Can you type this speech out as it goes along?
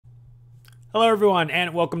Hello everyone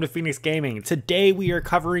and welcome to Phoenix Gaming. Today we are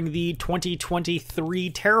covering the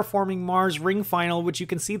 2023 Terraforming Mars Ring Final, which you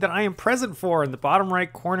can see that I am present for in the bottom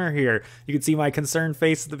right corner here. You can see my concerned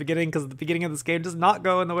face at the beginning because the beginning of this game does not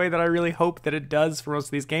go in the way that I really hope that it does for most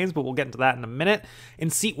of these games, but we'll get into that in a minute. In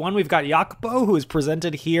seat 1 we've got Jacopo, who is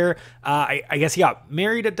presented here. I guess he got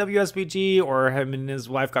married at WSBG, or him and his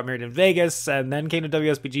wife got married in Vegas and then came to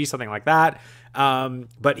WSBG, something like that.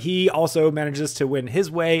 But he also manages to win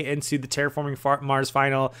his way into the Terraforming Mars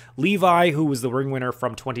final. Levi, who was the ring winner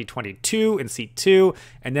from 2022 in seat 2.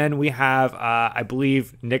 And then we have, I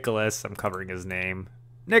believe, Nicholas. I'm covering his name.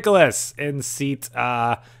 Nicholas in seat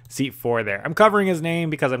 4 there. I'm covering his name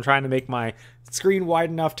because I'm trying to make my screen wide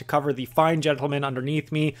enough to cover the fine gentleman underneath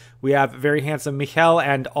me. We have very handsome Michael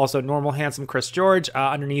and also normal handsome Chris George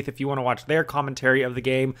underneath if you want to watch their commentary of the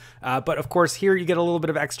game. But of course here you get a little bit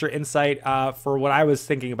of extra insight for what I was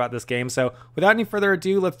thinking about this game. So without any further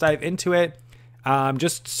ado, let's dive into it.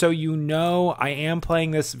 Just so you know, I am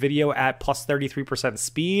playing this video at plus 33%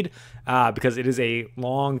 speed because it is a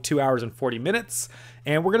long 2 hours and 40 minutes.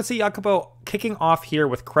 And we're going to see Jacopo kicking off here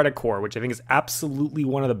with Credit Corps, which I think is absolutely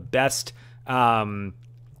one of the best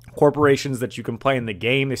corporations that you can play in the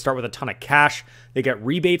game. They start with a ton of cash. They get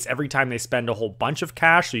rebates every time they spend a whole bunch of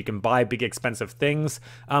cash, so you can buy big expensive things.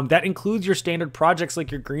 That includes your standard projects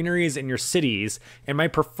like your greeneries and your cities. And my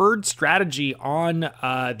preferred strategy on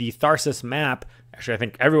the Tharsis map, actually I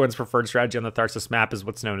think everyone's preferred strategy on the Tharsis map, is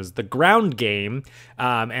what's known as the ground game,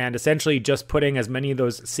 and essentially just putting as many of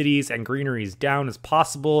those cities and greeneries down as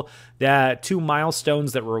possible. The 2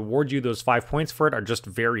 milestones that reward you those 5 points for it are just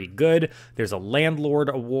very good. There's a landlord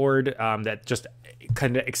award that just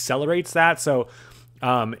kind of accelerates that. So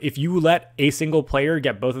if you let a single player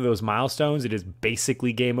get both of those milestones, it is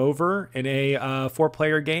basically game over in a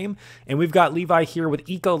 4-player game. And we've got Levi here with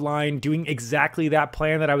Ecoline doing exactly that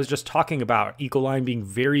plan that I was just talking about. Ecoline being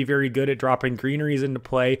very, very good at dropping greeneries into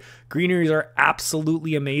play. Greeneries are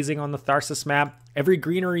absolutely amazing on the Tharsis map. Every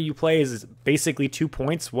greenery you play is basically 2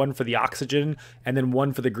 points, one for the oxygen and then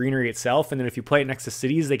one for the greenery itself. And then if you play it next to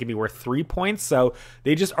cities, they can be worth 3 points. So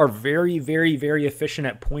they just are very, very, very efficient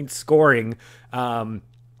at point scoring, though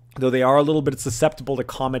they are a little bit susceptible to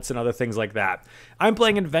comets and other things like that. I'm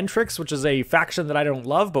playing Inventrix, which is a faction that I don't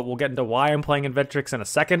love, but we'll get into why I'm playing Inventrix in a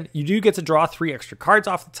second. You do get to draw 3 extra cards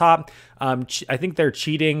off the top. I think they're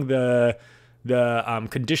cheating the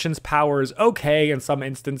conditions power is okay in some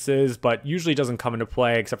instances, but usually doesn't come into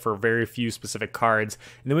play except for very few specific cards.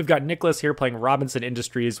 And then we've got Nicholas here playing Robinson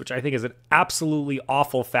Industries, which I think is an absolutely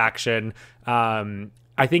awful faction.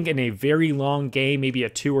 I think in a very long game, maybe a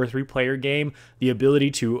 2 or 3 player game, the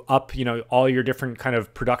ability to up, all your different kind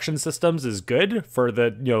of production systems is good for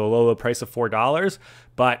the, low price of $4.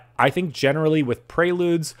 But I think generally with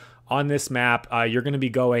Preludes on this map, you're going to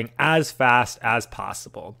be going as fast as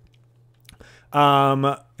possible.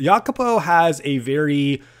 Jacopo has a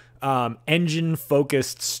very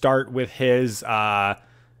engine-focused start with his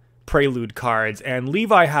Prelude cards, and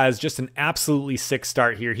Levi has just an absolutely sick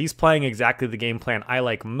start here. He's playing exactly the game plan I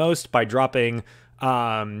like most by dropping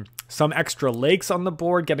some extra lakes on the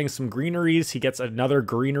board, getting some greeneries. He gets another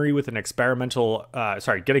greenery with an experimental,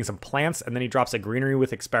 getting some plants, and then he drops a greenery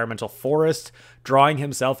with experimental forest, drawing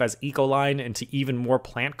himself as Ecoline into even more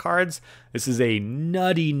plant cards. This is a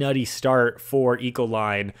nutty start for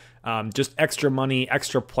Ecoline. Just extra money,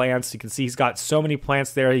 extra plants. You can see he's got so many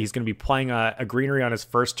plants there. He's going to be playing a greenery on his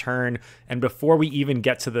first turn. And before we even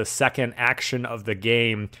get to the second action of the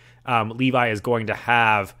game, Levi is going to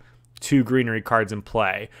have 2 greenery cards in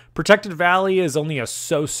play. Protected Valley is only a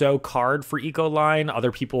so-so card for Ecoline.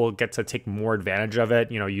 Other people get to take more advantage of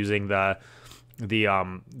it, using the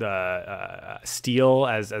steel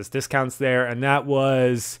as discounts there. And that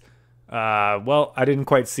was, well, I didn't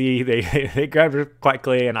quite see. They grabbed it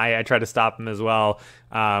quickly, and I tried to stop them as well.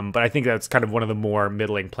 But I think that's kind of one of the more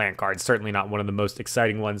middling plant cards. Certainly not one of the most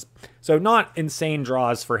exciting ones. So not insane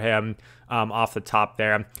draws for him off the top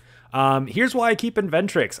there. Here's why I keep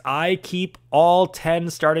Inventrix. I keep all 10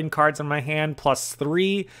 starting cards in my hand plus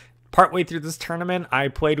 3. Partway through this tournament, I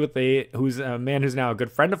played with who's a man who's now a good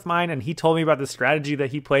friend of mine, and he told me about the strategy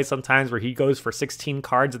that he plays sometimes where he goes for 16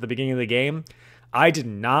 cards at the beginning of the game. I did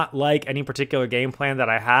not like any particular game plan that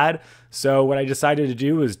I had, so what I decided to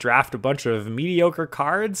do was draft a bunch of mediocre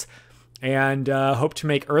cards and hope to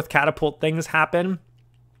make Earth Catapult things happen.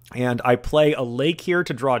 And I play a lake here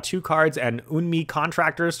to draw 2 cards and Unmi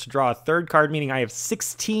Contractors to draw a 3rd card, meaning I have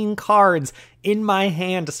 16 cards in my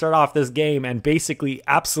hand to start off this game and basically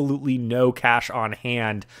absolutely no cash on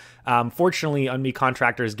hand. Fortunately, Unmi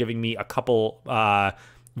Contractor is giving me a couple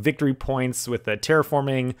victory points with the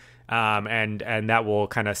Terraforming and that will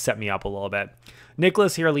kind of set me up a little bit.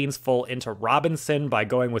 Nicholas here leans full into Robinson by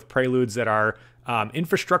going with preludes that are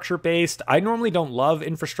infrastructure based. I normally don't love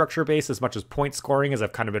infrastructure based as much as point scoring, as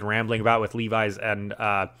I've kind of been rambling about with Levi's and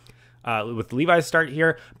with Levi's start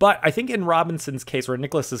here. But I think in Robinson's case, or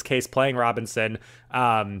Nicholas's case, playing Robinson,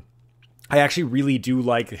 I actually really do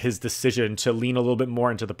like his decision to lean a little bit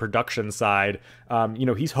more into the production side.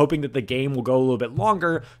 He's hoping that the game will go a little bit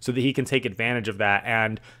longer so that he can take advantage of that.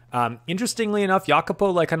 And interestingly enough,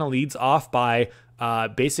 Jacopo kind of leads off by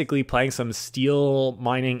basically playing some steel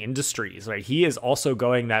mining industries, right? He is also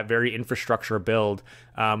going that very infrastructure build,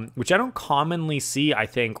 which I don't commonly see, I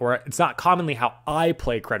think, or it's not commonly how I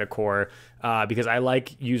play Credit Core, because I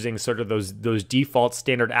like using sort of those default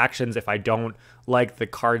standard actions if I don't like the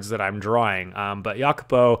cards that I'm drawing. But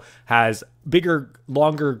Jacopo has bigger,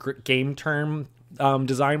 longer game term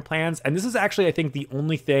design plans. And this is actually, I think, the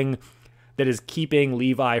only thing that is keeping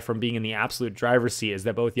Levi from being in the absolute driver's seat, is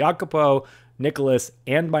that both Jacopo, Nicholas,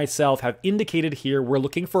 and myself have indicated here we're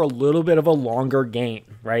looking for a little bit of a longer game,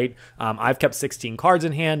 right? I've kept 16 cards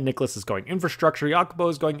in hand. Nicholas is going infrastructure. Jacopo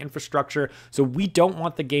is going infrastructure. So we don't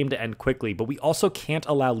want the game to end quickly, but we also can't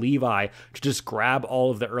allow Levi to just grab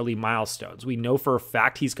all of the early milestones. We know for a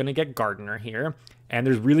fact he's going to get Gardener here, and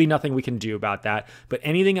there's really nothing we can do about that. But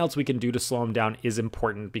anything else we can do to slow him down is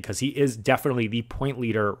important, because he is definitely the point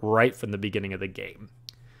leader right from the beginning of the game.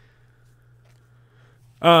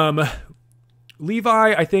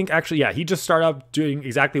 Levi, I think, actually, yeah, he just started up doing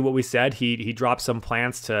exactly what we said. He dropped some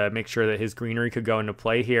plants to make sure that his greenery could go into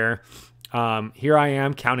play here. Here I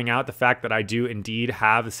am counting out the fact that I do indeed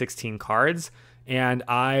have the 16 cards, and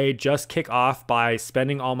I just kick off by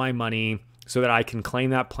spending all my money so that I can claim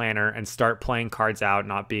that planner and start playing cards out,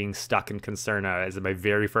 not being stuck in Concerna as my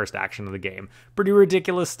very first action of the game. Pretty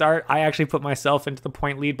ridiculous start. I actually put myself into the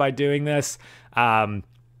point lead by doing this.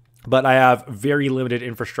 But I have very limited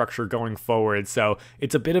infrastructure going forward, so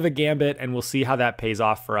it's a bit of a gambit, and we'll see how that pays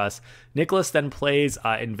off for us. Nicholas then plays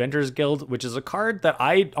Inventor's Guild, which is a card that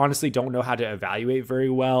I honestly don't know how to evaluate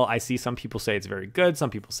very well. I see some people say it's very good,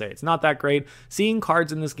 some people say it's not that great. Seeing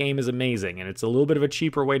cards in this game is amazing, and it's a little bit of a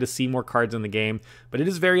cheaper way to see more cards in the game, but it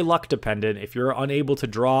is very luck dependent. If you're unable to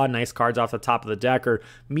draw nice cards off the top of the deck, or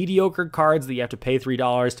mediocre cards that you have to pay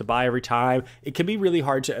 $3 to buy every time, it can be really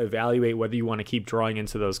hard to evaluate whether you want to keep drawing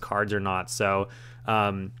into those cards or not. So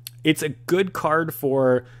it's a good card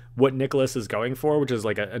for what Nicholas is going for, which is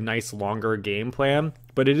like a nice longer game plan,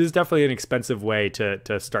 but it is definitely an expensive way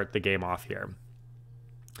to start the game off here.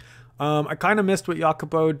 I kind of missed what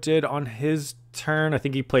Jacopo did on his turn. I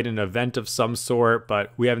think he played an event of some sort,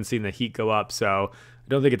 but we haven't seen the heat go up, so I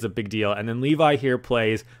don't think it's a big deal. And then Levi here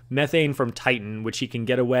plays Methane from Titan, which he can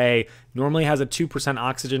get away. Normally has a 2%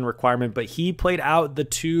 oxygen requirement, but he played out the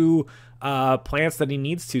two plants that he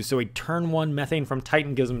needs to. So a turn 1 Methane from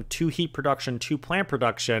Titan gives him 2 heat production, 2 plant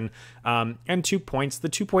production, and 2 points. The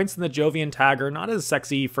 2 points in the Jovian tag are not as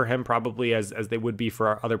sexy for him probably as they would be for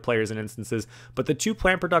our other players in instances, but the 2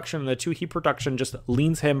 plant production and the 2 heat production just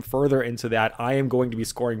leans him further into that. I am going to be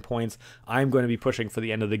scoring points. I'm going to be pushing for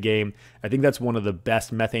the end of the game. I think that's one of the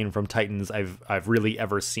best Methane from Titans I've really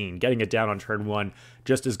ever seen. Getting it down on turn 1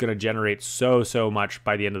 just is going to generate so much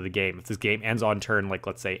by the end of the game. If this game ends on turn, like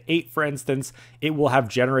let's say 8, for instance, it will have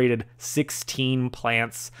generated 16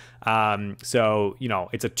 plants. So,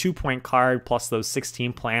 it's a 2-point card, plus those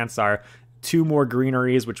 16 plants are 2 more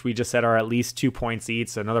greeneries, which we just said are at least 2 points each.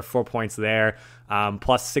 So another 4 points there,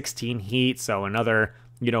 plus 16 heat. So another,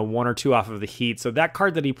 1 or 2 off of the heat. So that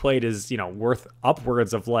card that he played is, worth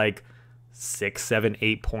upwards of like 6, 7,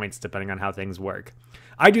 8 points, depending on how things work.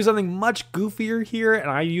 I do something much goofier here,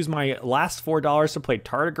 and I use my last $4 to play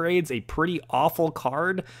Tardigrades, a pretty awful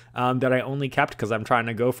card that I only kept because I'm trying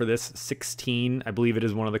to go for this 16. I believe it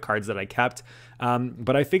is one of the cards that I kept.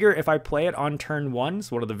 But I figure if I play it on turn 1,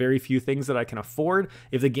 it's one of the very few things that I can afford.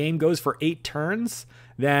 If the game goes for 8 turns,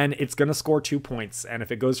 then it's going to score 2 points. And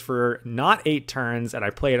if it goes for not 8 turns and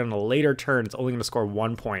I play it on a later turn, it's only going to score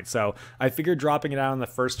 1 point. So I figured dropping it out on the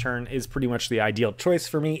first turn is pretty much the ideal choice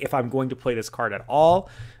for me if I'm going to play this card at all.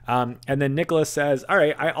 And then Nicholas says, all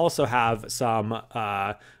right, I also have some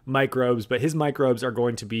microbes, but his microbes are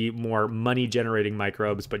going to be more money generating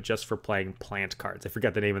microbes, but just for playing plant cards. I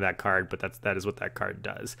forget the name of that card, but that is what that card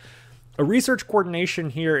does. A research coordination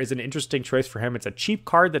here is an interesting choice for him. It's a cheap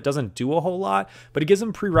card that doesn't do a whole lot, but it gives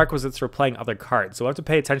him prerequisites for playing other cards. So we'll have to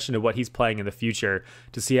pay attention to what he's playing in the future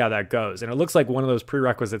to see how that goes. And it looks like one of those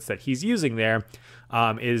prerequisites that he's using there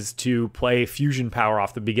is to play fusion power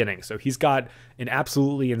off the beginning. So he's got an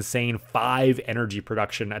absolutely insane 5 energy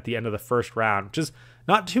production at the end of the first round, which is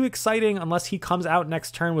not too exciting unless he comes out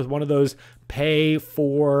next turn with one of those pay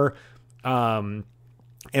for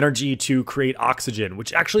energy to create oxygen,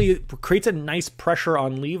 which actually creates a nice pressure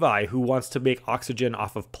on Levi, who wants to make oxygen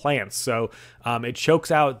off of plants. So it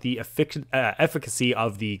chokes out the efficacy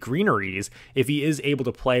of the greeneries if he is able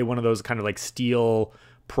to play one of those kind of like steel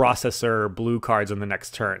processor blue cards on the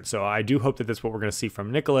next turn. So I do hope that that's what we're going to see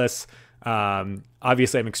from Nicholas.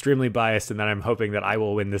 Obviously, I'm extremely biased in that I'm hoping that I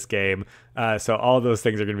will win this game. So all of those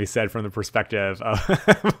things are going to be said from the perspective of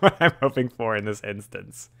what I'm hoping for in this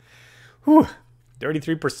instance. Whew.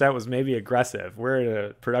 33% was maybe aggressive. We're in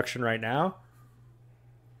a production right now.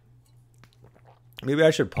 Maybe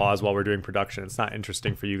I should pause while we're doing production. It's not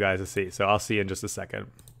interesting for you guys to see. So I'll see you in just a second.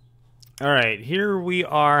 All right, here we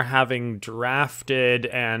are having drafted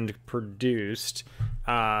and produced.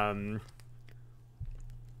 I'm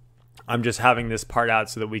just having this part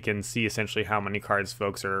out so that we can see essentially how many cards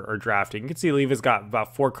folks are drafting. You can see Levi's got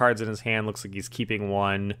about 4 cards in his hand. Looks like he's keeping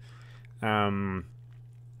 1.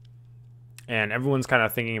 And everyone's kind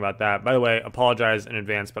of thinking about that. By the way, apologize in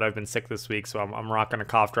advance, but I've been sick this week, so I'm rocking a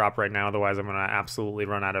cough drop right now. Otherwise, I'm going to absolutely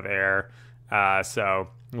run out of air. So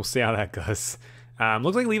we'll see how that goes.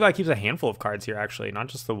 Looks like Levi keeps a handful of cards here, actually. Not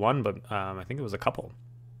just the 1, but I think it was a couple.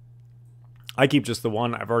 I keep just the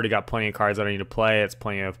 1. I've already got plenty of cards that I need to play. It's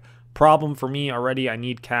plenty of problem for me already. I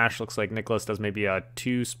need cash. Looks like Nicholas does maybe a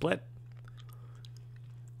 2 split.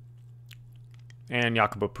 And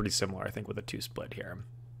Jacopo pretty similar, I think, with a 2 split here.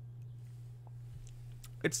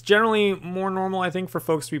 It's generally more normal, I think, for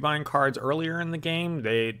folks to be buying cards earlier in the game.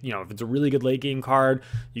 If it's a really good late game card,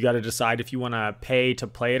 you got to decide if you want to pay to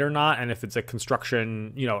play it or not. And if it's a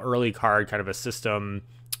construction, early card, kind of a system,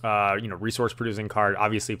 resource producing card,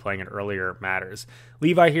 obviously playing it earlier matters.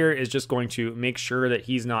 Levi here is just going to make sure that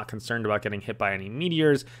he's not concerned about getting hit by any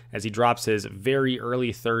meteors as he drops his very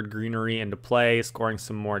early 3rd greenery into play, scoring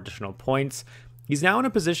some more additional points. He's now in a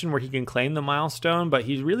position where he can claim the milestone, but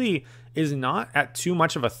he really is not at too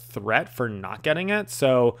much of a threat for not getting it.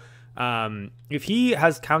 So if he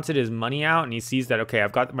has counted his money out and he sees that, okay,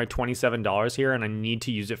 I've got my $27 here and I need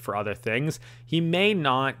to use it for other things, he may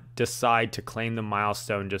not decide to claim the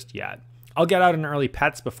milestone just yet. I'll get out an early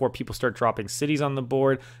pets before people start dropping cities on the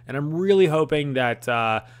board, and I'm really hoping that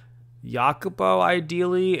Jacopo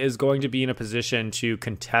ideally is going to be in a position to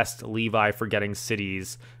contest Levi for getting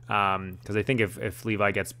cities, because I think if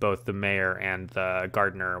Levi gets both the mayor and the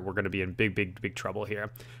gardener, we're going to be in big trouble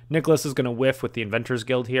here. Nicholas is going to whiff with the Inventors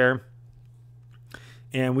Guild here,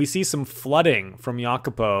 and we see some flooding from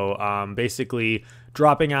Jacopo, basically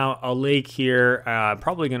dropping out a lake here,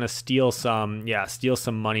 probably going to steal some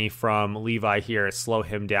money from Levi here, slow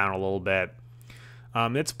him down a little bit.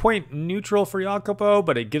 It's point neutral for Jacopo,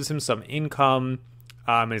 but it gives him some income.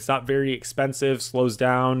 It's not very expensive, slows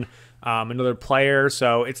down another player.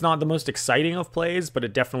 So it's not the most exciting of plays, but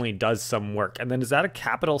it definitely does some work. And then is that a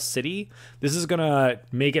capital city? This is going to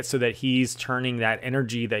make it so that he's turning that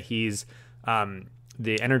energy that he's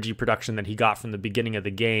the energy production that he got from the beginning of the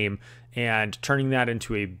game and turning that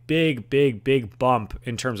into a big bump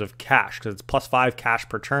in terms of cash, because it's +5 cash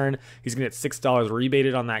per turn. He's gonna get $6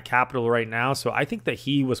 rebated on that capital right now. So I think that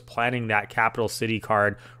he was planning that capital city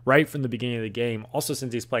card right from the beginning of the game. Also,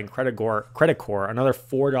 since he's playing Credit Core, another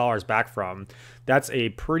 $4 back from. That's a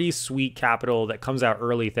pretty sweet capital that comes out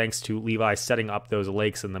early thanks to Levi setting up those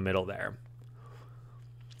lakes in the middle there.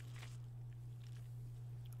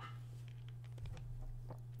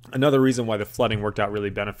 Another reason why the flooding worked out really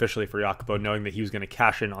beneficially for Jacopo, knowing that he was going to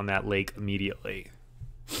cash in on that lake immediately.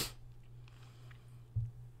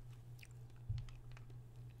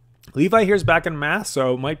 Levi here's back in math,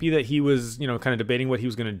 so it might be that he was, kind of debating what he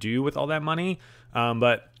was going to do with all that money.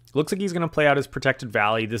 But looks like he's going to play out his Protected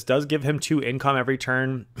Valley. This does give him 2 income every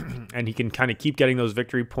turn, and he can kind of keep getting those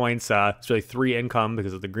victory points. It's really 3 income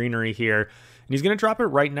because of the greenery here. And he's going to drop it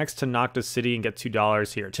right next to Noctis City and get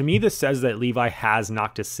 $2 here. To me, this says that Levi has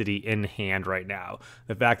Noctis City in hand right now.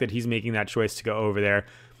 The fact that he's making that choice to go over there,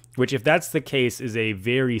 which if that's the case is a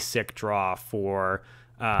very sick draw for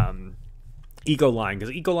Ecoline,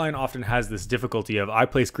 because Ecoline often has this difficulty of I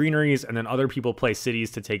place greeneries and then other people place cities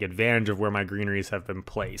to take advantage of where my greeneries have been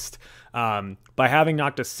placed. By having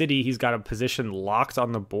Noctis City, he's got a position locked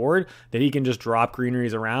on the board that he can just drop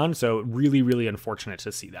greeneries around. So really unfortunate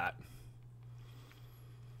to see that.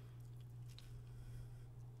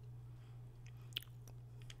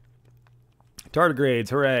 Tardigrades,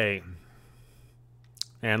 hooray.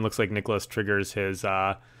 And looks like Nicholas triggers his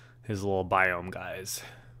little biome guys.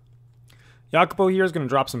 Jacopo here is going to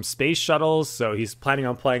drop some space shuttles, so he's planning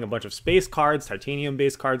on playing a bunch of space cards,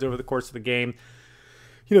 titanium-based cards over the course of the game.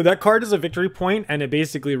 That card is a victory point, and it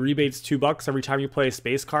basically rebates $2 every time you play a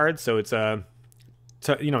space card, so it's a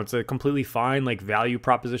it's a completely fine like value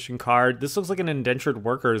proposition card. This looks like an indentured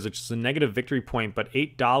workers, which is a negative victory point, but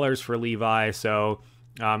 $8 for Levi. So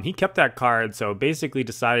he kept that card. So basically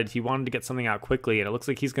decided he wanted to get something out quickly, and it looks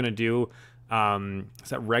like he's going to do is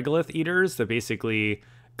that regolith eaters? So basically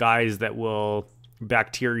guys that will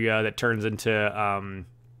bacteria that turns into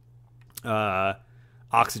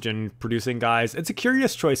oxygen producing guys. It's a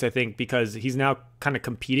curious choice, I think, because he's now kind of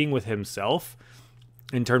competing with himself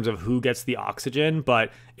in terms of who gets the oxygen,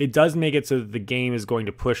 but it does make it so that the game is going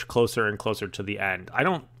to push closer and closer to the end. I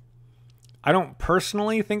don't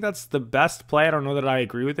personally think that's the best play. I don't know that I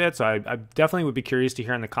agree with it, so I definitely would be curious to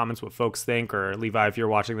hear in the comments what folks think, or Levi, if you're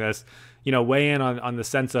watching this, weigh in on the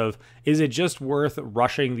sense of, is it just worth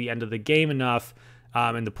rushing the end of the game enough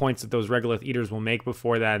and the points that those regolith eaters will make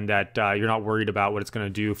before then that you're not worried about what it's going to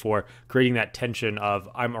do for creating that tension of,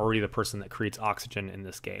 I'm already the person that creates oxygen in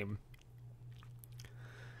this game.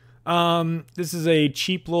 This is a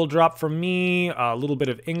cheap little drop from me, a little bit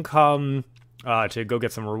of income to go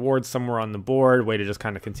get some rewards somewhere on the board, way to just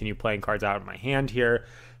kind of continue playing cards out in my hand here.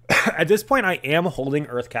 At this point, I am holding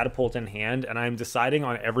Earth Catapult in hand, and I'm deciding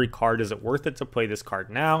on every card, is it worth it to play this card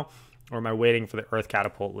now, or am I waiting for the Earth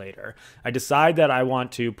Catapult later? I decide that I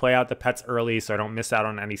want to play out the pets early so I don't miss out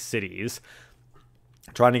on any cities,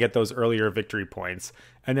 trying to get those earlier victory points.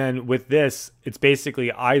 And then with this, it's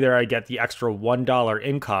basically either I get the extra $1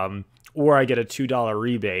 income or I get a $2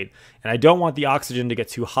 rebate. And I don't want the oxygen to get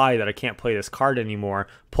too high that I can't play this card anymore.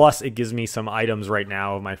 Plus, it gives me some items right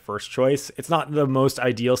now of my first choice. It's not the most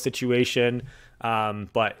ideal situation,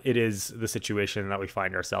 but it is the situation that we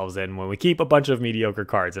find ourselves in when we keep a bunch of mediocre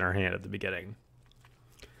cards in our hand at the beginning.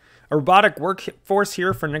 A robotic workforce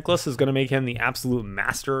here for Nicholas is going to make him the absolute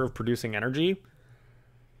master of producing energy.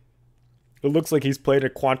 It looks like he's played a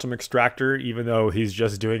quantum extractor, even though he's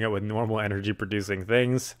just doing it with normal energy producing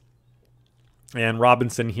things. And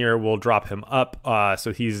Robinson here will drop him up,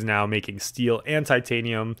 so he's now making steel and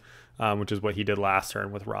titanium, which is what he did last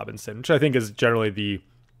turn with Robinson, which I think is generally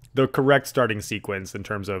the correct starting sequence in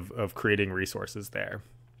terms of creating resources there.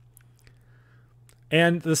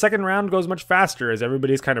 And the second round goes much faster as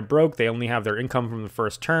everybody's kind of broke. They only have their income from the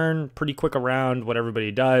first turn. Pretty quick around what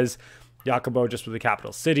everybody does. Jacopo just with the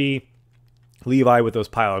capital city. Levi with those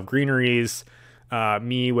pile of greeneries,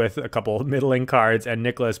 me with a couple middling cards, and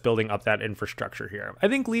Nicholas building up that infrastructure here. I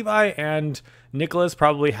think Levi and Nicholas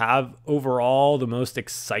probably have overall the most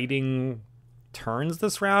exciting turns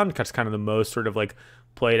this round, because kind of the most sort of like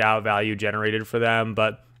played out value generated for them.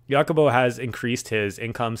 But Jacopo has increased his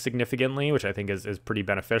income significantly, which I think is pretty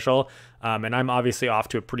beneficial. And I'm obviously off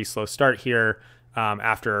to a pretty slow start here.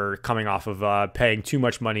 After coming off of paying too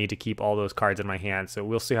much money to keep all those cards in my hand. So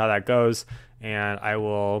we'll see how that goes, and I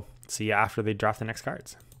will see you after they draft the next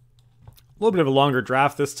cards. A little bit of a longer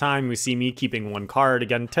draft this time. We see me keeping one card.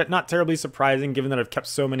 Again, not terribly surprising, given that I've kept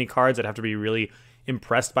so many cards. I'd have to be really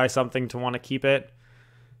impressed by something to want to keep it.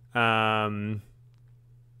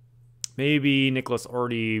 Maybe Nicholas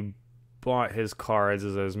already bought his cards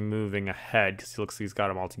as I was moving ahead, because he looks like he's got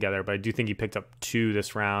them all together, but I do think he picked up 2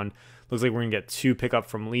 this round. Looks like we're going to get 2 pickup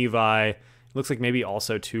from Levi. Looks like maybe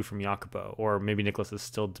also 2 from Jacopo, or maybe Nicholas is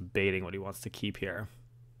still debating what he wants to keep here.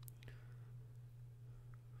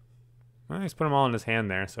 Well, he's put them all in his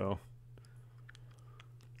hand there, so.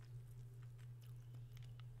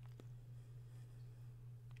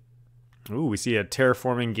 Ooh, we see a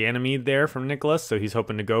Terraforming Ganymede there from Nicholas, so he's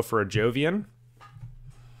hoping to go for a Jovian.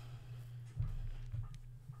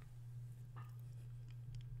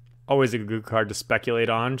 Always a good card to speculate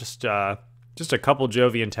on. Just a couple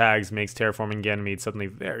Jovian tags makes Terraforming Ganymede suddenly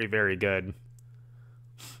very, very good.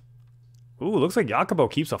 Ooh, looks like Jacopo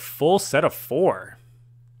keeps a full set of 4.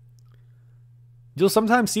 You'll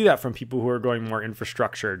sometimes see that from people who are going more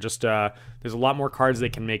infrastructure. Just there's a lot more cards they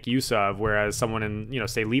can make use of, whereas someone in,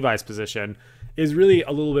 say Levi's position is really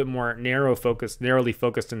a little bit more narrowly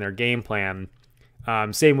focused in their game plan.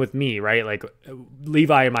 Same with me, right? Like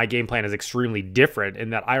Levi and my game plan is extremely different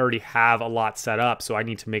in that I already have a lot set up, so I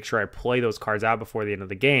need to make sure I play those cards out before the end of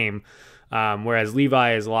the game. Whereas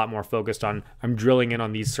Levi is a lot more focused on, I'm drilling in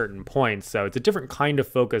on these certain points. So it's a different kind of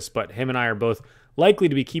focus, but him and I are both likely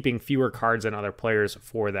to be keeping fewer cards than other players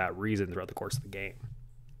for that reason throughout the course of the game.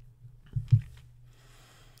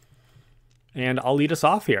 And I'll lead us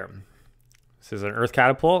off here. This is an Earth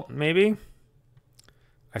Catapult, maybe.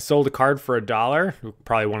 I sold a card for $1,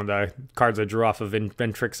 probably one of the cards I drew off of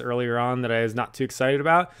Ventrix earlier on that I was not too excited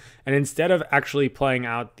about. And instead of actually playing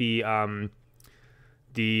out the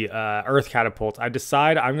the Earth Catapult, I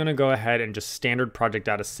decide I'm going to go ahead and just standard project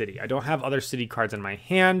out a city. I don't have other city cards in my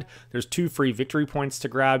hand. There's 2 free victory points to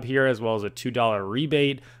grab here, as well as a $2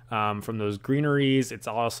 rebate from those greeneries. It's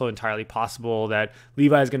also entirely possible that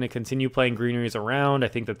Levi is going to continue playing greeneries around. I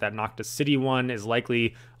think that that Noctis City one is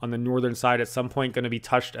likely on the northern side at some point going to be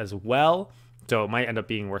touched as well. So it might end up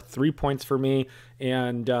being worth 3 points for me.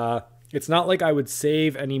 And it's not like I would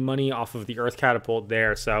save any money off of the Earth Catapult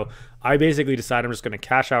there. So I basically decide I'm just going to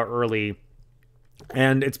cash out early.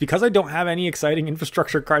 And it's because I don't have any exciting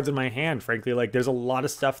infrastructure cards in my hand, frankly. Like, there's a lot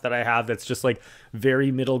of stuff that I have that's just like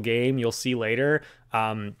very middle game. You'll see later.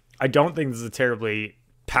 I don't think this is a terribly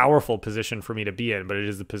powerful position for me to be in, but it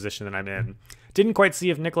is the position that I'm in. Didn't quite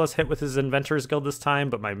see if Nicholas hit with his Inventor's Guild this time,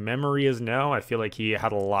 but my memory is no. I feel like he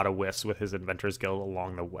had a lot of whiffs with his Inventor's Guild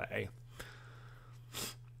along the way.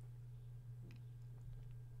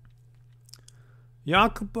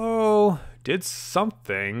 Jacopo did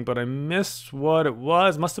something, but I missed what it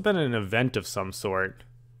was. Must have been an event of some sort.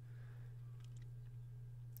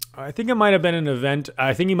 I think it might have been an event.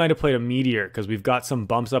 I think he might have played a meteor because we've got some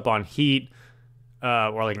bumps up on heat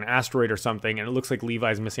or like an asteroid or something. And it looks like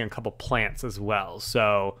Levi's missing a couple plants as well.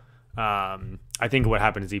 So I think what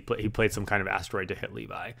happened is he played some kind of asteroid to hit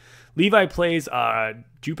Levi. Levi plays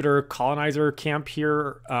Jupiter Colonizer Camp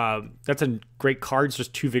here. That's a great card. It's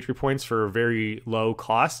just 2 victory points for a very low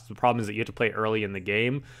cost. The problem is that you have to play early in the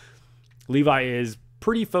game. Levi is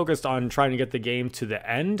pretty focused on trying to get the game to the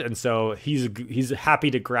end, and so he's happy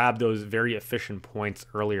to grab those very efficient points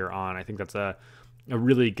earlier on. I think that's a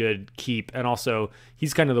really good keep, and also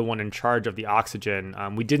he's kind of the one in charge of the oxygen.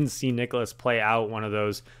 We didn't see Nicholas play out one of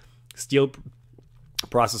those steel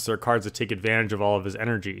processor cards to take advantage of all of his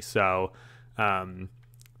energy, so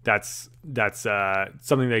that's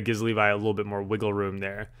something that gives Levi a little bit more wiggle room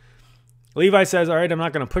there. Levi says, all right, I'm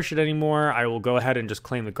not going to push it anymore. I will go ahead and just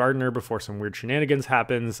claim the gardener before some weird shenanigans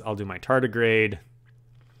happens. I'll do my tardigrade.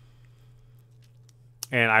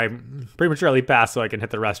 And I prematurely pass so I can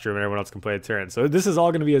hit the restroom and everyone else can play a turn. So this is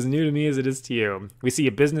all going to be as new to me as it is to you. We see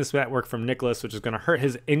a business network from Nicholas, which is going to hurt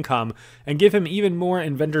his income and give him even more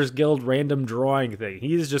Inventors Guild random drawing thing.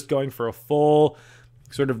 He's just going for a full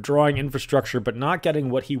sort of drawing infrastructure, but not getting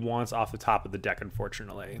what he wants off the top of the deck,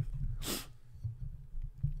 unfortunately.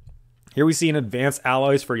 Here we see an advanced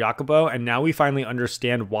alloys for Jacopo, and now we finally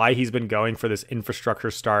understand why he's been going for this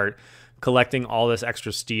infrastructure start, collecting all this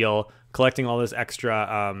extra steel, collecting all this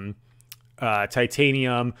extra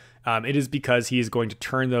titanium. It is because he is going to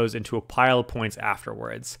turn those into a pile of points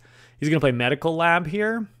afterwards. He's going to play Medical Lab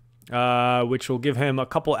here, which will give him a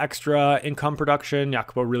couple extra income production.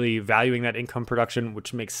 Jacopo really valuing that income production,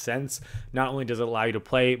 which makes sense. Not only does it allow you to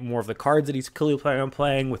play more of the cards that he's clearly planning on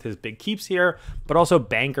playing with his big keeps here, but also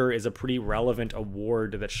Banker is a pretty relevant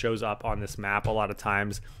award that shows up on this map a lot of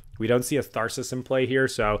times. We don't see a Tharsis in play here,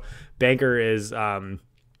 so Banker is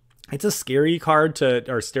it's a scary card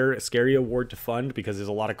or scary award to fund because there's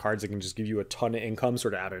a lot of cards that can just give you a ton of income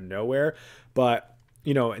sort of out of nowhere. But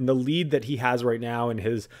you know, in the lead that he has right now in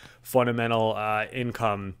his fundamental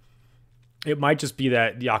income, it might just be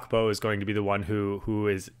that Jacopo is going to be the one who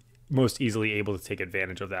is most easily able to take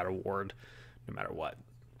advantage of that award, no matter what.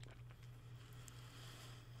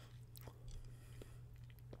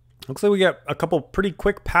 Looks like we get a couple pretty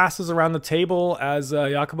quick passes around the table as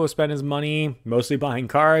Jacopo spent his money, mostly buying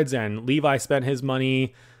cards, and Levi spent his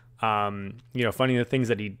money, you know, funding the things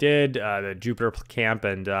that he did, the Jupiter camp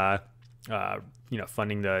and you know,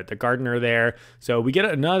 funding the gardener there. So we get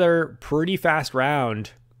another pretty fast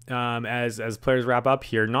round as players wrap up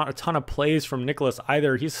here. Not a ton of plays from Nicholas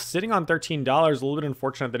either. He's sitting on $13. A little bit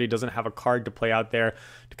unfortunate that he doesn't have a card to play out there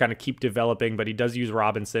to kind of keep developing, but he does use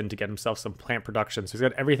Robinson to get himself some plant production. So he's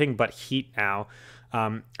got everything but heat now.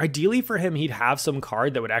 Ideally for him, he'd have some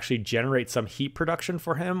card that would actually generate some heat production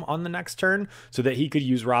for him on the next turn so that he could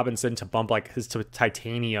use Robinson to bump like his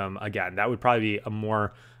titanium again. That would probably be a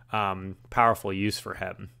more powerful use for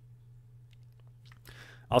him.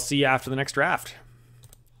 I'll see you after the next draft.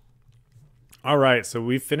 All right, so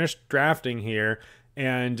we've finished drafting here,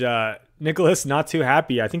 and Nicholas not too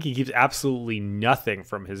happy. I think he keeps absolutely nothing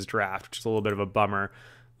from his draft, which is a little bit of a bummer.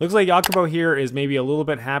 Looks like Jacopo here is maybe a little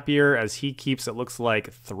bit happier as he keeps, it looks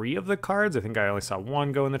like, 3 of the cards. I think I only saw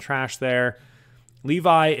 1 go in the trash there.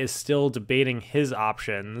 Levi is still debating his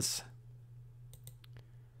options.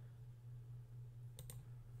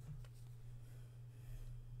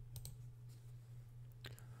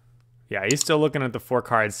 Yeah, he's still looking at the 4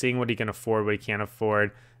 cards, seeing what he can afford, what he can't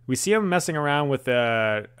afford. We see him messing around with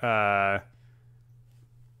the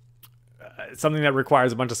something that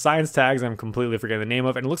requires a bunch of science tags I'm completely forgetting the name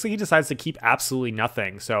of, and it looks like he decides to keep absolutely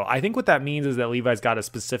nothing. So I think what that means is that Levi's got a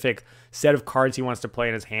specific set of cards he wants to play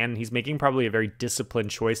in his hand, and he's making probably a very disciplined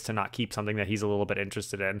choice to not keep something that he's a little bit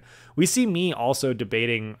interested in. We see me also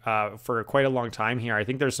debating for quite a long time here. I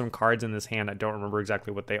think there's some cards in this hand, I don't remember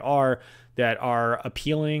exactly what they are, that are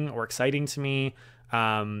appealing or exciting to me,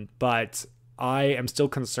 but I am still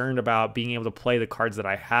concerned about being able to play the cards that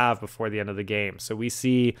I have before the end of the game. So we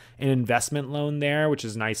see an investment loan there, which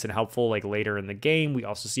is nice and helpful like later in the game. We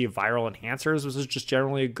also see viral enhancers, which is just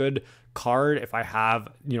generally a good card if I have,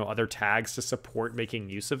 other tags to support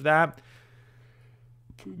making use of that.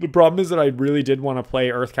 The problem is that I really did want to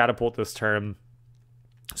play Earth Catapult this turn.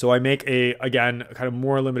 So I make again, kind of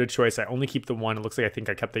more limited choice. I only keep the one. It looks like I think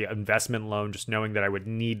I kept the investment loan, just knowing that I would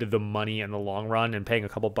need the money in the long run, and paying a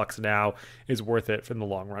couple bucks now is worth it in the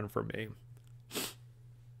long run for me.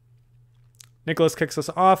 Nicholas kicks us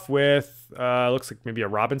off with, looks like maybe a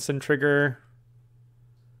Robinson trigger.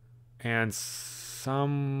 And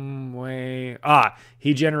some way,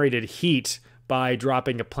 he generated heat by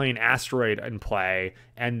dropping a plain asteroid in play,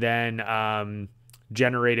 and then,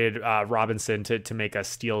 generated Robinson to make a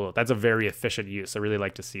steel. That's a very efficient use. I really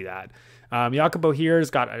like to see that. Jacopo here has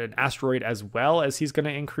got an asteroid as well, as he's going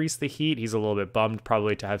to increase the heat. He's a little bit bummed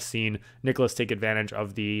probably to have seen Nicholas take advantage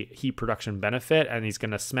of the heat production benefit, and he's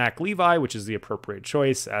going to smack Levi, which is the appropriate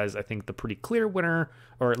choice, as I think the pretty clear winner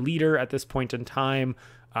or leader at this point in time,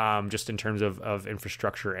 just in terms of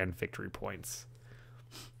infrastructure and victory points.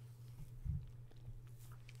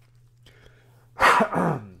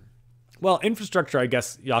 Well, infrastructure, I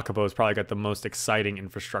guess Jacopo has probably got the most exciting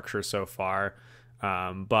infrastructure so far,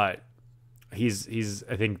 but he's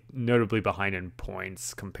I think notably behind in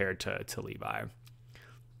points compared to Levi.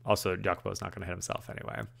 Also, Jacopo is not going to hit himself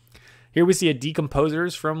anyway. Here we see a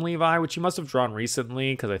Decomposers from Levi, which he must have drawn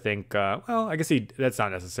recently, because I think, well, I guess that's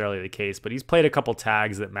not necessarily the case, but he's played a couple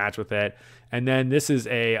tags that match with it. And then this is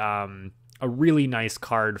a really nice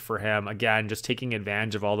card for him. Again, just taking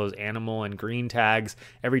advantage of all those animal and green tags.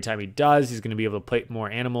 Every time he does, he's going to be able to play more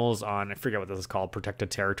animals on, I forget what this is called, protected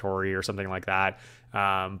territory or something like that.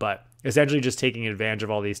 But essentially just taking advantage of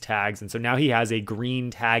all these tags. And so now he has a green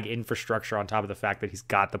tag infrastructure on top of the fact that he's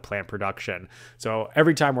got the plant production. So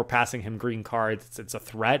every time we're passing him green cards, it's a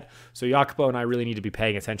threat. So Jacopo and I really need to be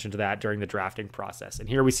paying attention to that during the drafting process. And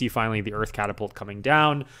here we see finally the Earth Catapult coming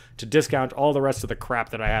down to discount all the rest of the crap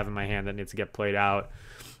that I have in my hand that needs to get played out.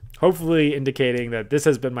 Hopefully indicating that this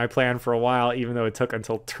has been my plan for a while, even though it took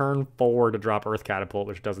until turn 4 to drop Earth Catapult,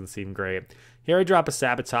 which doesn't seem great. Here I drop a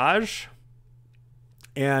Sabotage.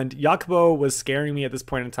 And Jacopo was scaring me at this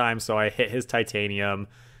point in time, so I hit his Titanium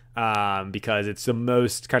because it's the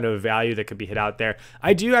most kind of value that could be hit out there.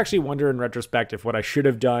 I do actually wonder in retrospect if what I should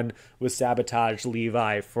have done was sabotage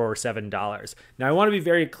Levi for $7. Now, I want to be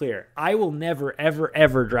very clear. I will never, ever,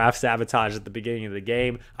 ever draft Sabotage at the beginning of the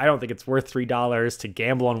game. I don't think it's worth $3 to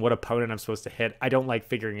gamble on what opponent I'm supposed to hit. I don't like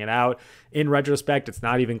figuring it out. In retrospect, it's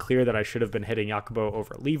not even clear that I should have been hitting Jacopo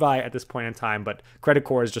over Levi at this point in time, but Credit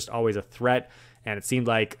Core is just always a threat. And it seemed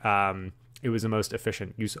like it was the most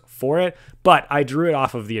efficient use for it. But I drew it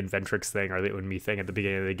off of the Inventrix thing, or the Unme thing at the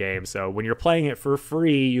beginning of the game. So when you're playing it for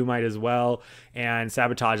free, you might as well. And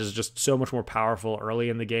Sabotage is just so much more powerful early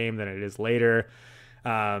in the game than it is later.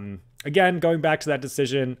 Again, going back to that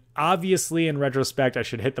decision, obviously in retrospect, I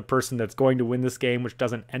should hit the person that's going to win this game, which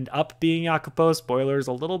doesn't end up being Jacopo. Spoilers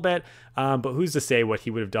a little bit. But who's to say what he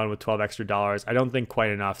would have done with $12 extra? I don't think quite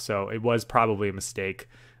enough. So it was probably a mistake.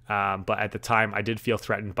 But at the time, I did feel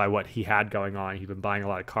threatened by what he had going on. He'd been buying a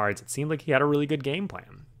lot of cards. It seemed like he had a really good game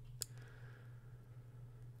plan.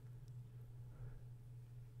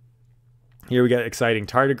 Here we get exciting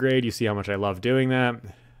tardigrade. You see how much I love doing that.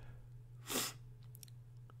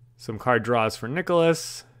 Some card draws for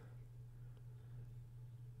Nicholas.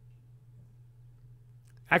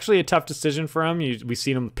 Actually a tough decision for him. We've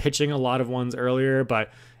seen him pitching a lot of ones earlier,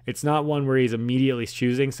 but it's not one where he's immediately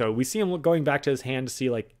choosing. So we see him going back to his hand to see,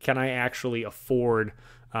 like, can I actually afford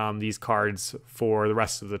these cards for the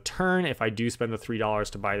rest of the turn if I do spend the $3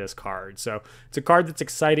 to buy this card. So it's a card that's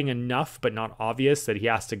exciting enough, but not obvious, that he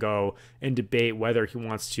has to go and debate whether he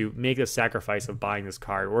wants to make the sacrifice of buying this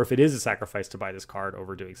card, or if it is a sacrifice to buy this card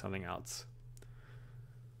over doing something else.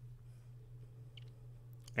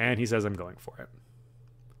 And he says, I'm going for it.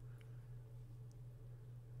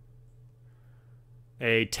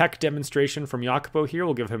 A tech demonstration from Jacopo here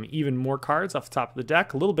will give him even more cards off the top of the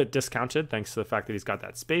deck. A little bit discounted thanks to the fact that he's got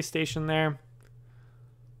that space station there.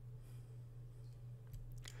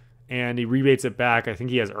 and he rebates it back. I think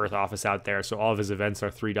he has Earth Office out there, so all of his events are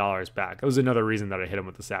 $3 back. That was another reason that I hit him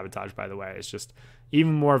with the Sabotage, by the way. It's just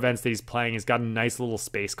even more events that he's playing. He's got a nice little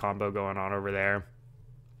space combo going on over there.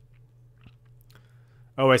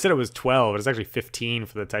 Oh, I said it was 12. It's actually 15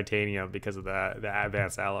 for the titanium because of the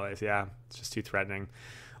advanced alloys. Yeah, it's just too threatening.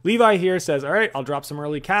 Levi here says, all right, I'll drop some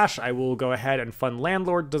early cash. I will go ahead and fund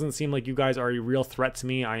Landlord. Doesn't seem like you guys are a real threat to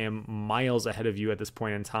me. I am miles ahead of you at this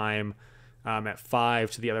point in time, at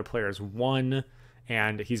 5 to the other player's 1.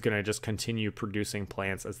 And he's going to just continue producing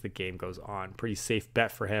plants as the game goes on. Pretty safe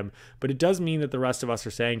bet for him. But it does mean that the rest of us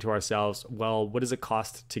are saying to ourselves, well, what does it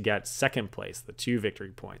cost to get second place, the 2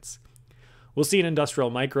 victory points? We'll see an Industrial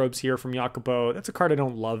Microbes here from Jacopo. That's a card I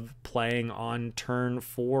don't love playing on turn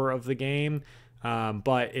 4 of the game,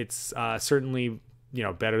 but it's certainly, you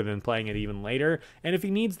know, better than playing it even later. And if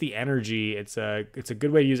he needs the energy, it's a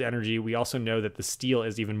good way to use energy. We also know that the steel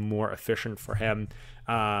is even more efficient for him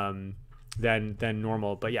than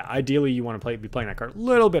normal. But yeah, ideally you want to be playing that card a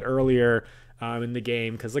little bit earlier in the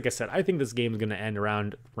game, because like I said, I think this game is going to end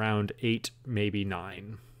around round 8, maybe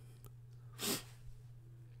 9.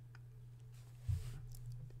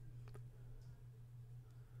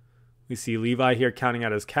 We see Levi here counting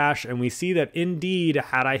out his cash, and we see that indeed,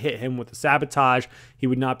 had I hit him with the Sabotage, he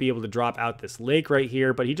would not be able to drop out this lake right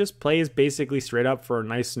here, but he just plays basically straight up for a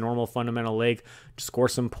nice, normal, fundamental lake, to score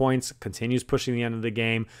some points, continues pushing the end of the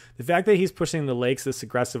game. The fact that he's pushing the lakes this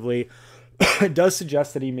aggressively does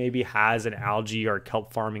suggest that he maybe has an algae or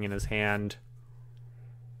kelp farming in his hand.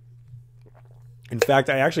 In fact,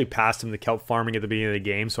 I actually passed him the kelp farming at the beginning of the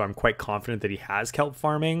game, so I'm quite confident that he has kelp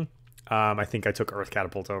farming. I think I took Earth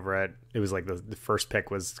Catapult over it. It was like the first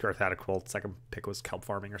pick was Earth Catapult, second pick was kelp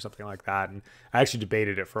farming or something like that. And I actually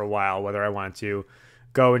debated it for a while, whether I wanted to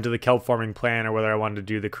go into the kelp farming plan or whether I wanted to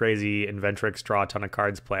do the crazy Inventrix draw a ton of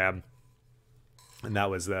cards plan. And that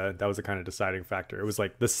was the kind of deciding factor. It was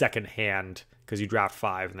like the second hand, because you draft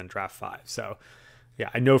 5 and then draft 5. So yeah,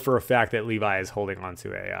 I know for a fact that Levi is holding on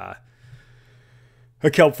to a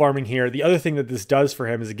kelp farming here. The other thing that this does for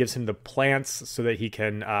him is it gives him the plants so that he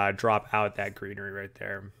can drop out that greenery right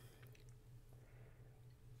there.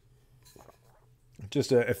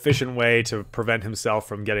 Just an efficient way to prevent himself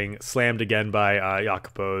from getting slammed again by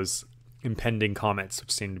Jacopo's impending comets,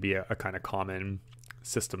 which seem to be a kind of common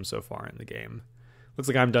system so far in the game. Looks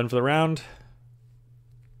like I'm done for the round.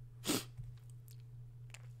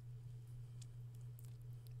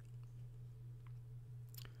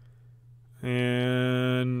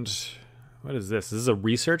 And what is this? This is a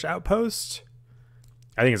research outpost?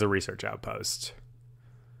 I think it's a research outpost.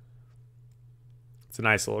 It's a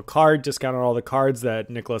nice little card. Discount on all the cards that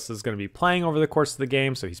Nicholas is going to be playing over the course of the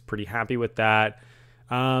game, so he's pretty happy with that.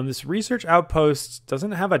 This research outpost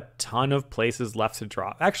doesn't have a ton of places left to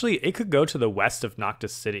drop. Actually, it could go to the west of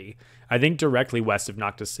Noctis City. I think directly west of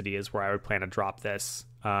Noctis City is where I would plan to drop this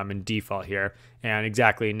in default here. And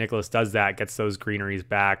exactly, Nicholas does that, gets those greeneries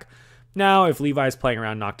back. Now, if Levi's playing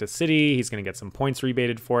around Noctis City, he's going to get some points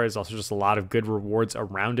rebated for it. There's also just a lot of good rewards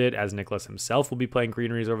around it, as Nicholas himself will be playing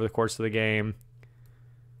greeneries over the course of the game.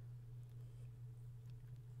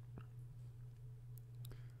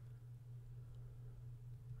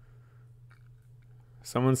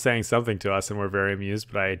 Someone's saying something to us, and we're very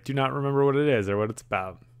amused, but I do not remember what it is or what it's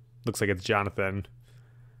about. Looks like it's Jonathan,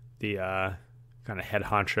 the kind of head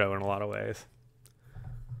honcho in a lot of ways.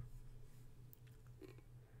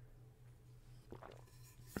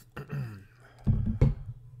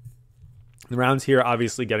 The rounds here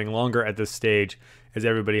obviously getting longer at this stage as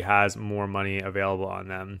everybody has more money available on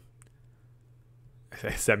them.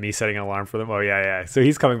 Is that me setting an alarm for them? Oh, yeah. So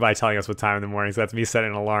he's coming by telling us what time in the morning, so that's me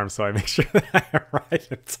setting an alarm so I make sure that I arrive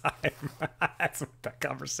in time. That's what that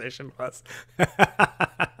conversation was.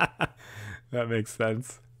 That makes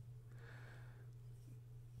sense.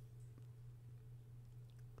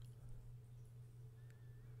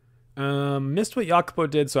 Missed what Jacopo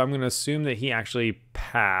did, so I'm going to assume that he actually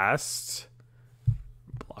passed.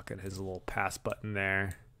 Blocking his little pass button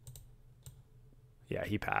there. Yeah,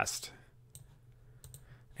 he passed.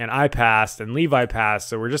 And I passed, and Levi passed,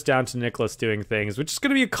 so we're just down to Nicholas doing things, which is going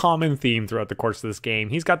to be a common theme throughout the course of this game.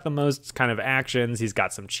 He's got the most kind of actions. He's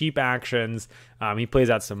got some cheap actions. He plays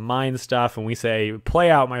out some mine stuff, and we say, play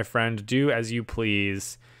out, my friend. Do as you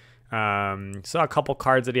please. Saw a couple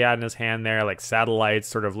cards that he had in his hand there, like satellites,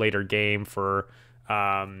 sort of later game for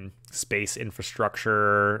space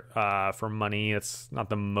infrastructure for money. It's not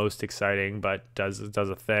the most exciting, but does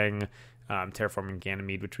a thing. Terraforming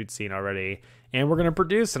Ganymede, which we'd seen already. And we're going to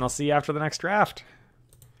produce, and I'll see you after the next draft.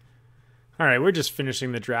 All right, we're just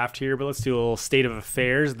finishing the draft here, but let's do a little state of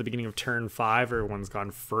affairs at the beginning of turn 5. Everyone's gone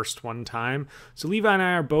first one time. So Levi and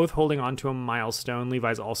I are both holding on to a milestone.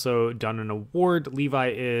 Levi's also done an award.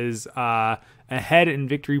 Levi is ahead in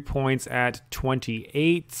victory points at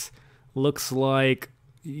 28. Looks like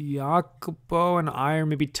Jacopo and I are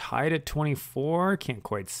maybe tied at 24. Can't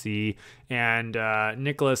quite see. And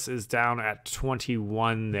Nicholas is down at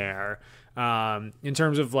 21 there. In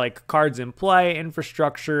terms of like cards in play,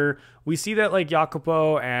 infrastructure, we see that like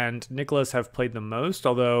Jacopo and Nicholas have played the most,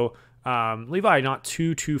 although Levi not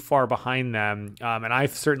too far behind them. And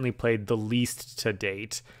I've certainly played the least to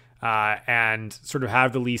date. And sort of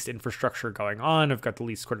have the least infrastructure going on. I've got the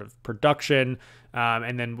least sort of production.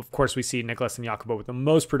 And then, of course, we see Nicholas and Jacopo with the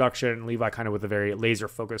most production, and Levi kind of with a very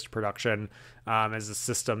laser-focused production as a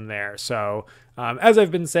system there. So, as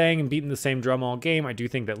I've been saying and beating the same drum all game, I do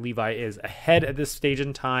think that Levi is ahead at this stage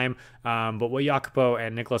in time. But what Jacopo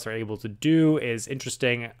and Nicholas are able to do is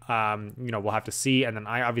interesting. We'll have to see. And then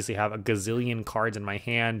I obviously have a gazillion cards in my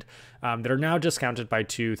hand that are now discounted by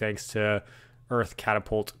 2 thanks to Earth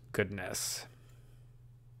Catapult goodness.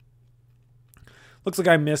 Looks like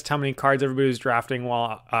I missed how many cards everybody was drafting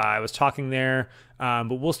while I was talking there.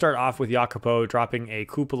 But we'll start off with Jacopo dropping a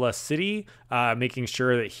Cupola City, making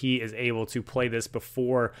sure that he is able to play this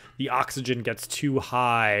before the oxygen gets too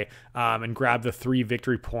high, and grab the 3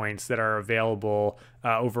 victory points that are available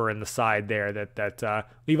over in the side there that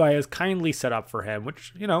Levi has kindly set up for him,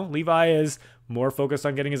 which, Levi is more focused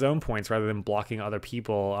on getting his own points rather than blocking other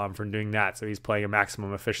people from doing that. So he's playing a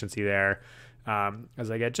maximum efficiency there.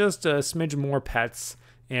 As I get just a smidge more pets.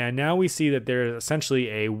 And now we see that there's essentially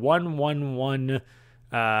a 1-1-1,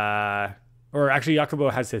 or actually Jacopo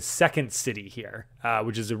has his second city here,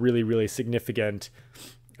 which is a really, really significant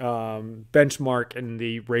benchmark in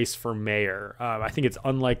the race for mayor. I think it's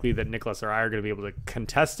unlikely that Nicholas or I are going to be able to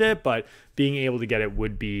contest it, but being able to get it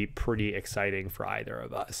would be pretty exciting for either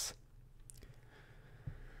of us.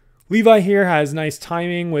 Levi here has nice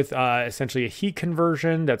timing with essentially a heat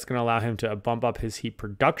conversion that's going to allow him to bump up his heat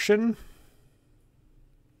production.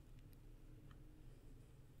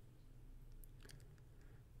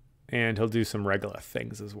 And he'll do some regolith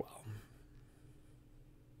things as well.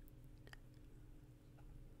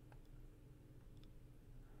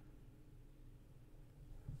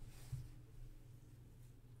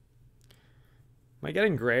 Am I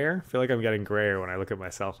getting grayer? I feel like I'm getting grayer when I look at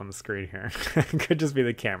myself on the screen here. It could just be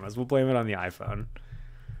the cameras. We'll blame it on the iPhone.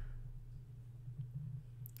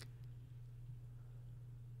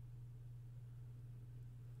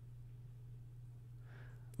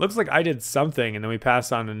 Looks like I did something and then we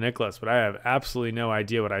passed on to Nicholas, but I have absolutely no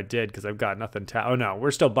idea what I did because I've got nothing to... Oh no,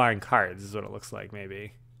 we're still buying cards is what it looks like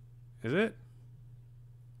maybe. Is it?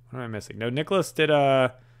 What am I missing? No, Nicholas did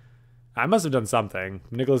a... I must have done something.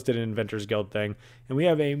 Nicholas did an Inventors Guild thing. And we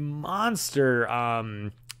have a monster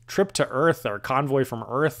trip to Earth or convoy from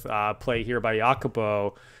Earth play here by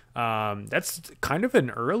Jacopo. That's kind of an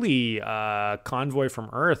early convoy from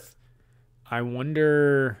Earth. I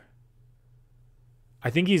wonder... I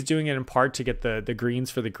think he's doing it in part to get the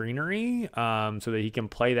greens for the greenery so that he can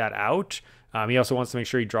play that out. He also wants to make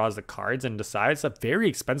sure he draws the cards and decides. It's a very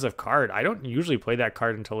expensive card. I don't usually play that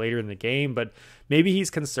card until later in the game, but maybe he's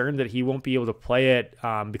concerned that he won't be able to play it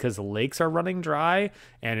because the lakes are running dry,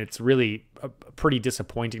 and it's really pretty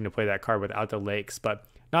disappointing to play that card without the lakes. But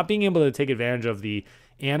not being able to take advantage of the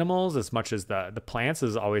animals as much as the plants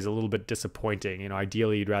is always a little bit disappointing.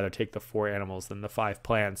 Ideally you'd rather take the 4 animals than the 5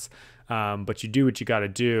 plants, but you do what you got to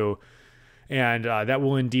do, and that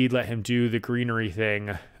will indeed let him do the greenery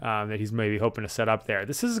thing that he's maybe hoping to set up there.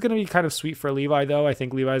 This is going to be kind of sweet for Levi, though. I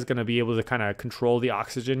think Levi is going to be able to kind of control the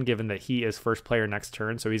oxygen, given that he is first player next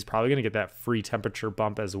turn, so he's probably going to get that free temperature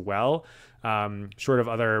bump as well, short of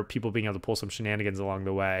other people being able to pull some shenanigans along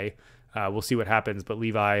the way. We'll see what happens, but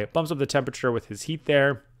Levi bumps up the temperature with his heat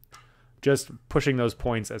there, just pushing those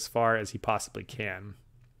points as far as he possibly can.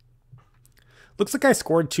 Looks like I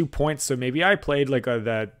scored 2 points, so maybe I played like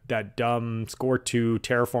that dumb score 2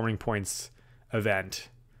 terraforming points event.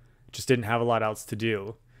 Just didn't have a lot else to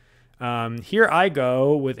do. Here I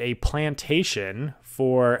go with a plantation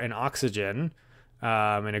for an oxygen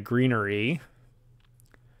and a greenery.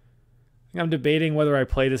 I'm debating whether I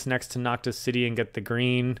play this next to Noctis City and get the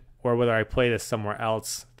green, or whether I play this somewhere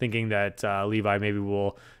else, thinking that Levi maybe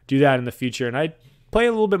will do that in the future. And I play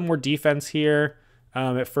a little bit more defense here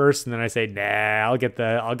at first, and then I say, nah, I'll get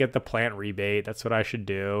the plant rebate. That's what I should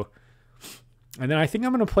do. And then I think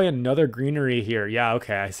I'm going to play another greenery here. Yeah,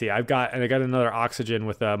 okay, I see. I got another oxygen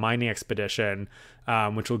with a mining expedition.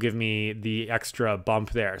 which will give me the extra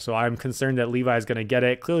bump there. So I'm concerned that Levi is going to get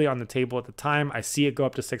it clearly on the table at the time. I see it go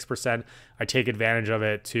up to 6%. I take advantage of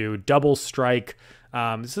it to double strike.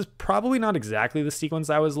 This is probably not exactly the sequence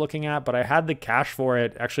I was looking at, but I had the cash for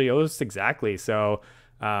it actually almost exactly. So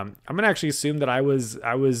I'm going to actually assume that I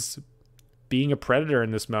was being a predator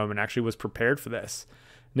in this moment, actually was prepared for this.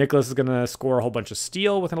 Nicholas is going to score a whole bunch of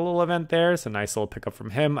steel with a little event there. It's a nice little pickup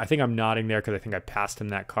from him. I think I'm nodding there because I think I passed him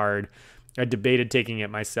that card. I debated taking it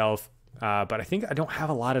myself, but I think I don't have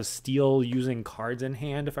a lot of steel using cards in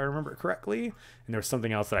hand, if I remember correctly. And there was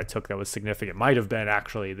something else that I took that was significant. Might have been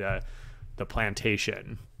actually the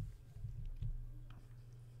plantation.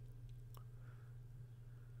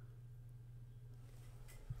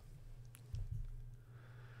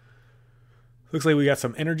 Looks like we got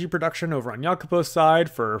some energy production over on Jacopo's side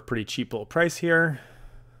for a pretty cheap little price here.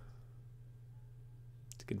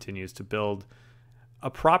 It continues to build a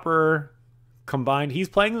proper combined. He's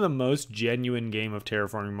playing the most genuine game of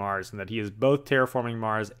Terraforming Mars, and that he is both terraforming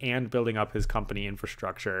Mars and building up his company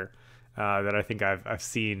infrastructure that I think I've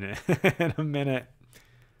seen in a minute.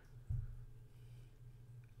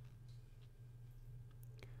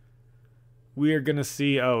 We are going to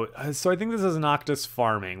see, so I think this is Noctis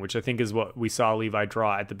farming, which I think is what we saw Levi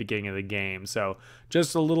draw at the beginning of the game. So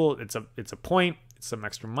just a little, it's a point, it's some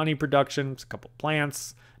extra money production, it's a couple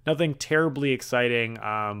plants, nothing terribly exciting,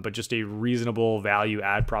 but just a reasonable value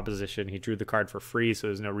add proposition. He drew the card for free, so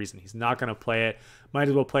there's no reason he's not going to play it. Might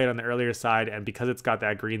as well play it on the earlier side, and because it's got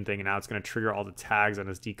that green thing, and now it's going to trigger all the tags on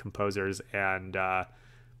his decomposers and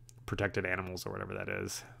protected animals or whatever that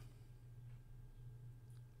is.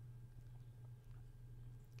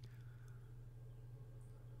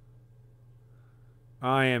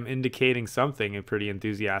 I am indicating something pretty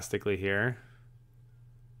enthusiastically here.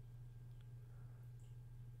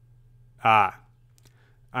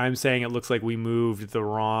 I'm saying it looks like we moved the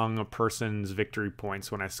wrong person's victory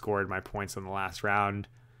points when I scored my points in the last round.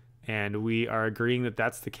 And we are agreeing that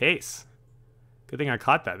that's the case. Good thing I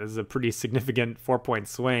caught that. This is a pretty significant 4-point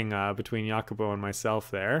swing between Jacopo and myself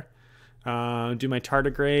there. Do my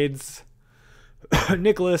tardigrades.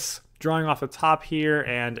 Nicholas drawing off the top here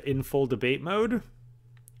and in full debate mode.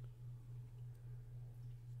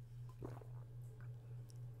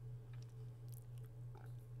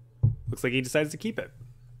 Looks like he decides to keep it.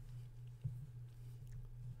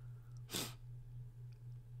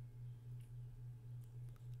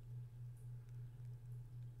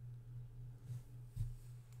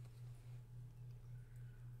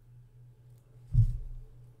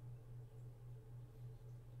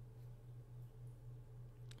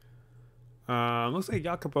 Looks like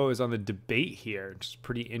Jacopo is on the debate here, which is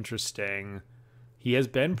pretty interesting. He has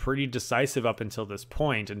been pretty decisive up until this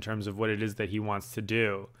point in terms of what it is that he wants to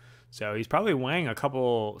do. So he's probably weighing a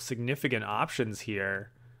couple significant options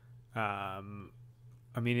here. I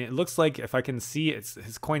mean, it looks like, if I can see,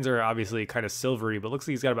 his coins are obviously kind of silvery, but it looks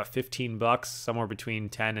like he's got about $15, somewhere between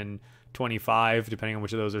 10 and 25, depending on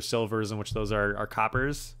which of those are silvers and which of those are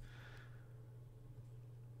coppers.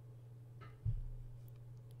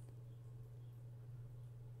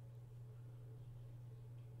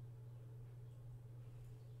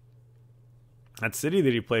 That city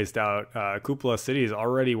that he placed out, Cupola City, is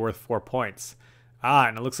already worth 4 points.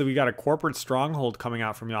 And it looks like we got a corporate stronghold coming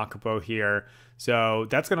out from Jacopo here. So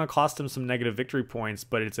that's going to cost him some negative victory points,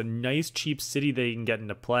 but it's a nice cheap city that he can get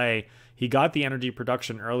into play. He got the energy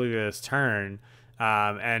production earlier this turn,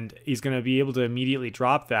 and he's going to be able to immediately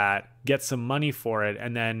drop that, get some money for it,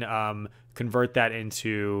 and then convert that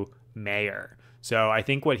into mayor. So I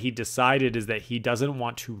think what he decided is that he doesn't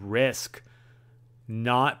want to risk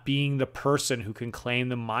not being the person who can claim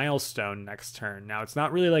the milestone next turn. Now, it's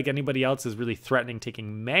not really like anybody else is really threatening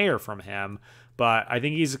taking mayor from him, but I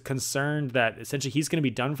think he's concerned that essentially he's going to be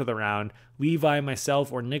done for the round. Levi,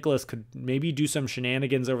 myself, or Nicholas could maybe do some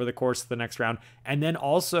shenanigans over the course of the next round. And then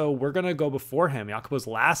also, we're going to go before him. Jacopo's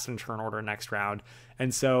last in turn order next round.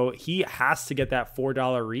 And so he has to get that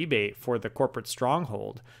 $4 rebate for the corporate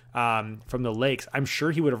stronghold from the lakes. I'm sure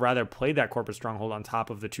he would have rather played that corporate stronghold on top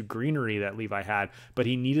of the 2 greenery that Levi had, but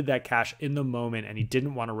he needed that cash in the moment, and he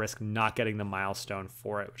didn't want to risk not getting the milestone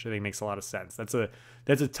for it, which I think makes a lot of sense. That's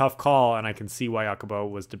a tough call, and I can see why Jacopo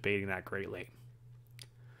was debating that greatly.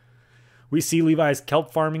 We see Levi's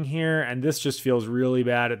kelp farming here, and this just feels really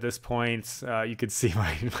bad at this point. You could see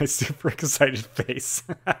my super excited face.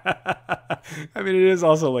 I mean, it is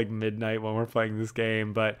also like midnight when we're playing this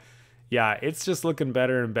game, but yeah, it's just looking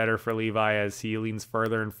better and better for Levi as he leans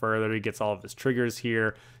further and further. He gets all of his triggers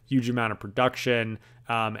here, huge amount of production,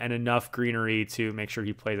 and enough greenery to make sure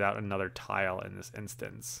he plays out another tile in this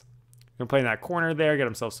instance. Gonna play in that corner there, get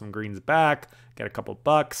himself some greens back, get a couple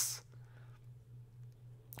bucks.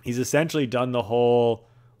 He's essentially done the whole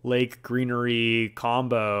lake greenery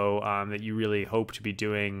combo that you really hope to be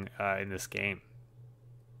doing in this game.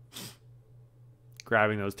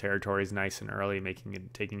 Grabbing those territories nice and early,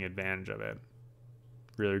 taking advantage of it.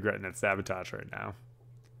 Really regretting that sabotage right now.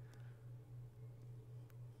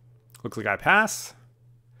 Looks like I pass.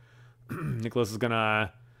 Nicholas is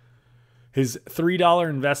gonna... His $3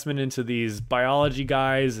 investment into these biology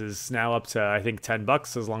guys is now up to, I think, 10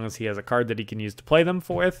 bucks, as long as he has a card that he can use to play them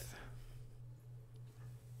with.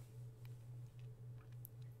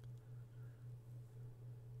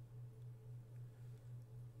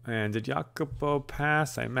 And did Jacopo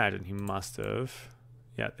pass? I imagine he must have.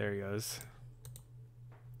 Yeah, there he goes.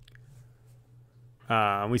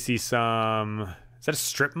 We see some... Is that a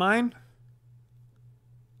strip mine?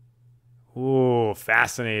 Ooh,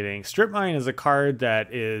 fascinating. Strip mine is a card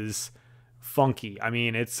that is funky. I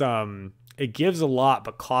mean, it gives a lot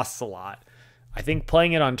but costs a lot. I think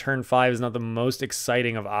playing it on turn 5 is not the most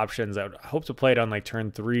exciting of options. I would hope to play it on like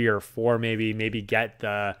turn 3 or 4, maybe get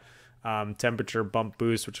the temperature bump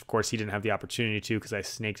boost, which of course he didn't have the opportunity to because I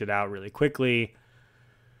snaked it out really quickly.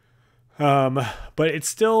 But it's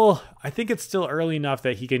still, I think it's still early enough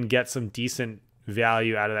that he can get some decent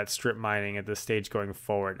value out of that strip mining at this stage going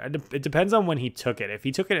forward. It depends on when he took it. If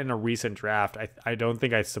he took it in a recent draft, I don't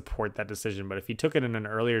think I support that decision. But if he took it in an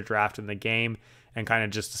earlier draft in the game and kind of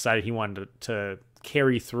just decided he wanted to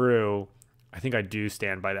carry through, I think I do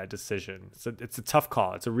stand by that decision. It's a tough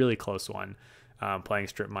call. It's a really close one, playing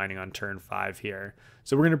strip mining on turn 5 here.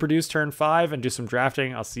 So we're going to produce turn 5 and do some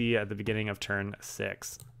drafting. I'll see you at the beginning of turn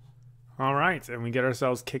 6. All right, and we get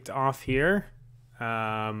ourselves kicked off here.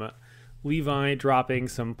 Levi dropping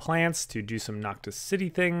some plants to do some Noctis City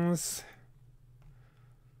things.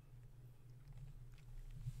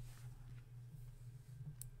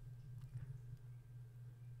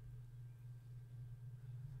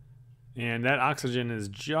 And that oxygen is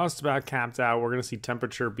just about capped out. We're going to see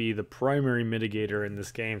temperature be the primary mitigator in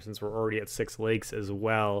this game since we're already at 6 lakes as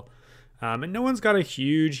well. And no one's got a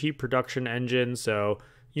huge heat production engine, so,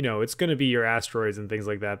 you know, it's going to be your asteroids and things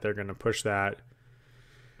like that. They're going to push that.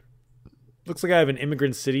 Looks like I have an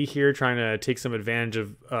immigrant city here trying to take some advantage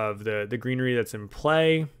of the greenery that's in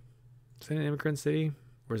play. Is it an immigrant city?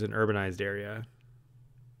 Or is it an urbanized area?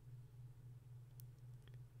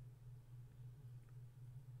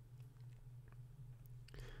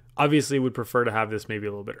 Obviously would prefer to have this maybe a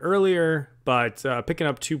little bit earlier, but picking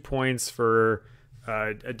up 2 points for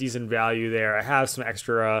a decent value there. I have some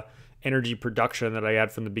extra energy production that I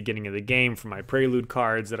had from the beginning of the game from my Prelude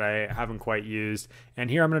cards that I haven't quite used. And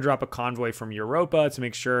here I'm going to drop a convoy from Europa to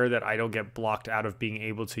make sure that I don't get blocked out of being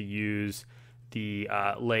able to use the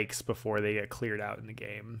lakes before they get cleared out in the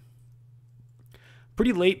game.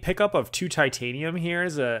 Pretty late pickup of 2 titanium here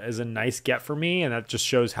is a nice get for me, and that just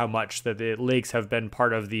shows how much that the lakes have been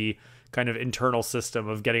part of the kind of internal system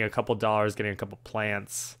of getting a couple dollars, getting a couple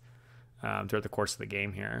plants throughout the course of the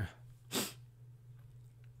game here.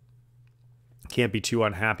 Can't be too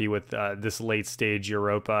unhappy with this late stage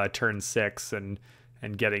Europa turn 6 and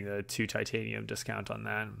getting the 2 titanium discount on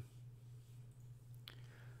that.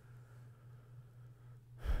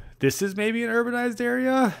 This is maybe an urbanized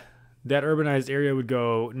area. That urbanized area would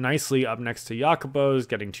go nicely up next to Jacopo's,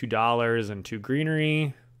 getting $2 and 2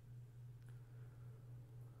 greenery.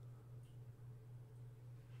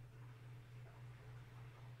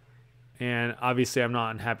 And obviously I'm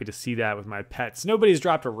not unhappy to see that with my pets. Nobody's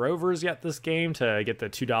dropped a rovers yet this game to get the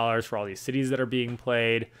 $2 for all these cities that are being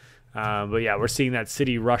played. But yeah, we're seeing that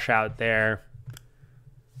city rush out there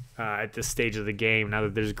at this stage of the game now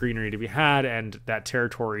that there's greenery to be had and that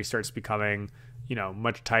territory starts becoming, you know,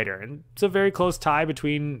 much tighter. And it's a very close tie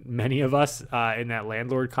between many of us in that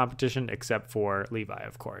landlord competition, except for Levi,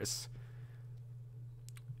 of course.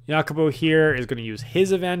 Jacopo here is going to use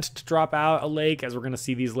his event to drop out a lake, as we're going to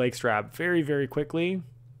see these lakes drop very, very quickly.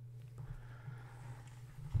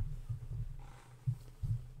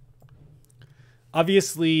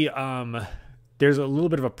 Obviously, there's a little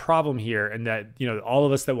bit of a problem here in that, you know, all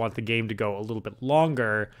of us that want the game to go a little bit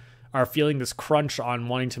longer are feeling this crunch on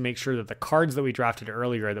wanting to make sure that the cards that we drafted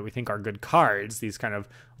earlier that we think are good cards, these kind of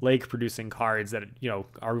lake producing cards that, you know,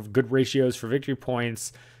 are good ratios for victory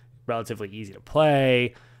points, relatively easy to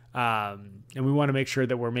play. And we want to make sure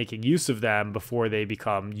that we're making use of them before they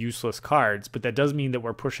become useless cards. But that does mean that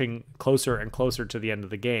we're pushing closer and closer to the end of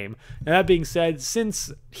the game. Now, that being said,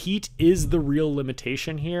 since heat is the real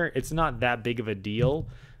limitation here, it's not that big of a deal.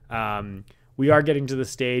 We are getting to the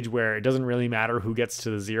stage where it doesn't really matter who gets to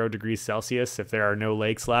the 0 degrees Celsius if there are no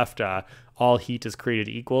lakes left. all heat is created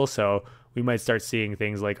equal. So we might start seeing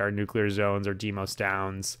things like our nuclear zones or Demos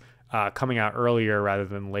Downs coming out earlier rather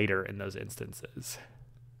than later in those instances.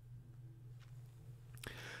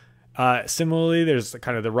 Similarly, there's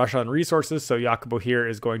kind of the rush on resources. So Jacopo here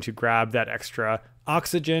is going to grab that extra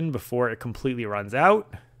oxygen before it completely runs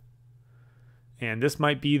out. And this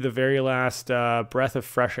might be the very last breath of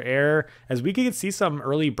fresh air. As we could see some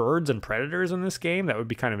early birds and predators in this game, that would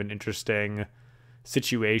be kind of an interesting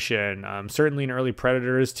situation. Certainly in early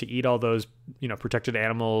predators to eat all those, protected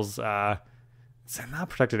animals. Not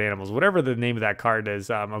protected animals, whatever the name of that card is,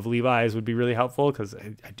 of Levi's would be really helpful, because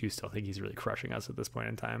I do still think he's really crushing us at this point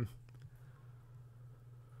in time.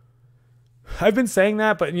 I've been saying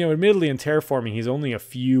that, but admittedly in Terraforming, he's only a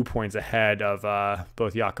few points ahead of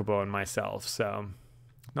both Jacopo and myself, so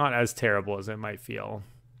not as terrible as it might feel.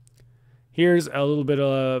 Here's a little bit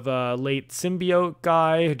of a late symbiote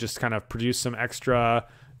guy, just kind of produced some extra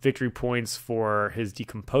victory points for his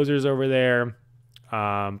decomposers over there.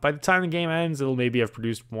 By the time the game ends, it'll maybe have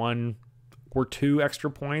produced 1 or 2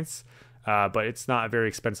 extra points, but it's not a very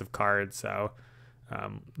expensive card, so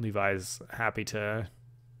Levi's happy to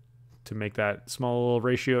make that small little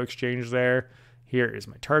ratio exchange there. Here is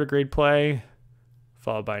my tardigrade play,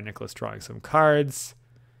 followed by Nicholas drawing some cards.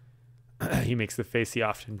 He makes the face he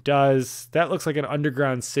often does. That looks like an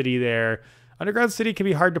underground city there. Underground city can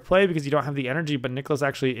be hard to play because you don't have the energy, but Nicholas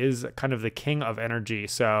actually is kind of the king of energy,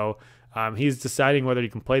 so he's deciding whether he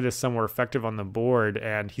can play this somewhere effective on the board,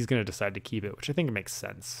 and he's going to decide to keep it, which I think makes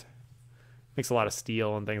sense. Makes a lot of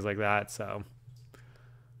steel and things like that, so I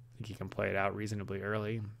think he can play it out reasonably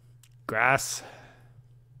early. Grass.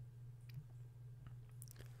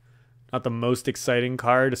 Not the most exciting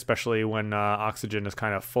card, especially when oxygen is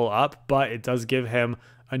kind of full up, but it does give him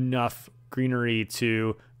enough greenery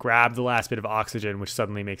to grab the last bit of oxygen, which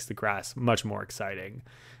suddenly makes the grass much more exciting.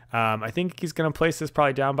 I think he's going to place this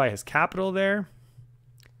probably down by his capital there.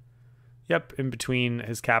 Yep, in between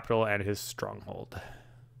his capital and his stronghold.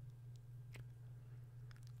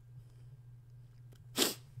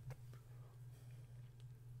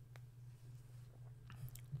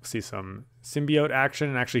 See some symbiote action,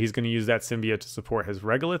 and actually he's going to use that symbiote to support his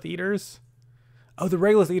regolith eaters. Oh, the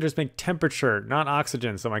regolith eaters make temperature, not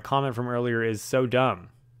oxygen, so my comment from earlier is so dumb.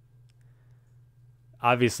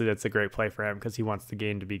 Obviously that's a great play for him because he wants the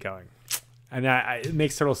game to be going, and it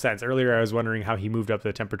makes total sense. Earlier I was wondering how he moved up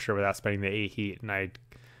the temperature without spending the 8 heat, and I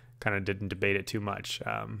kind of didn't debate it too much.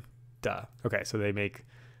 Duh. Okay, so they make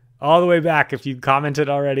all the way back. If you commented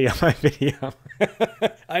already on my video,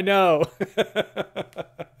 I know.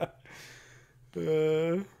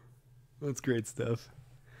 That's great stuff.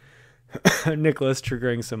 Nicholas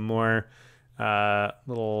triggering some more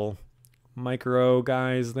little micro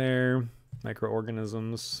guys there,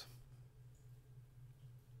 microorganisms.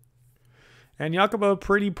 And Jacopo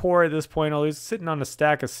pretty poor at this point, although he's sitting on a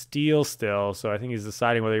stack of steel still, so I think he's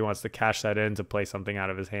deciding whether he wants to cash that in to play something out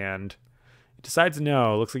of his hand. He decides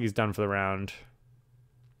no. Looks like he's done for the round.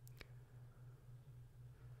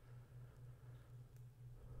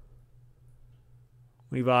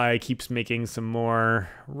 Levi keeps making some more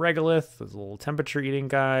regolith, those little temperature eating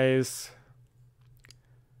guys.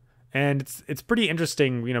 And it's pretty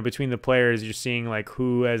interesting, between the players, you're seeing like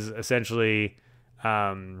who has essentially,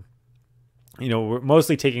 we're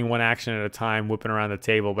mostly taking one action at a time, whipping around the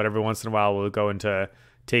table, but every once in a while we'll go into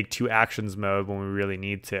take 2 actions mode when we really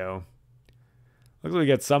need to. Looks like we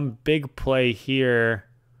get some big play here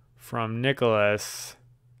from Nicholas.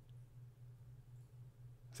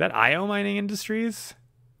 Is that IO Mining Industries?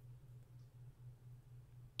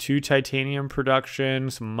 2 titanium production,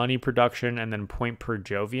 some money production, and then point per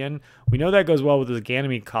Jovian. We know that goes well with his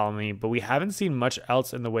Ganymede colony, but we haven't seen much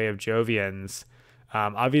else in the way of Jovians.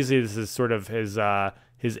 Obviously, this is sort of his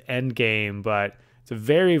end game, but it's a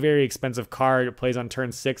very, very expensive card. It plays on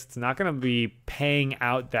turn 6. It's not going to be paying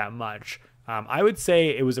out that much. I would say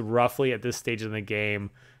it was roughly at this stage in the game,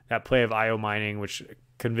 that play of IO mining, which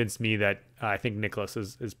convinced me that I think Nicholas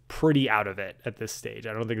is pretty out of it at this stage.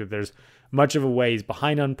 I don't think that there's much of a way. He's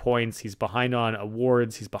behind on points. He's behind on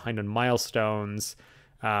awards. He's behind on milestones.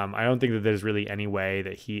 I don't think that there's really any way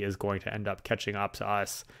that he is going to end up catching up to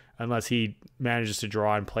us unless he manages to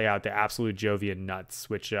draw and play out the absolute Jovian nuts,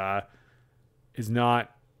 which he's not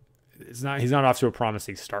off to a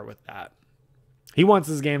promising start with that. He wants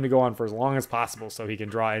this game to go on for as long as possible so he can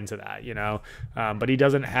draw into that, but he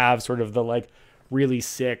doesn't have sort of the really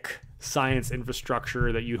sick science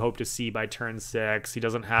infrastructure that you hope to see by turn 6. He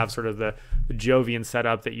doesn't have sort of the Jovian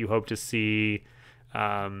setup that you hope to see.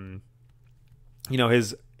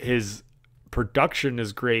 His production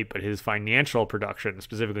is great, but his financial production,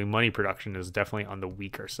 specifically money production, is definitely on the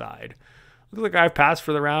weaker side. Looks like I've passed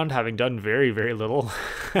for the round, having done very, very little.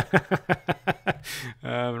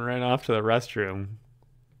 Ran off to the restroom.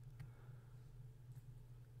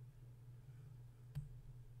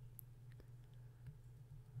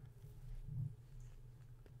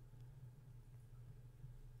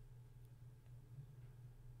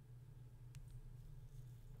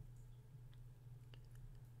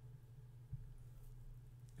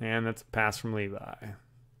 And that's a pass from Levi.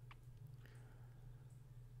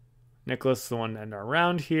 Nicholas, the one to end our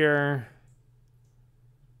round here.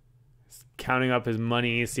 He's counting up his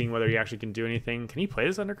money, seeing whether he actually can do anything. Can he play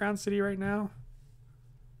this Underground City right now?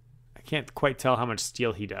 I can't quite tell how much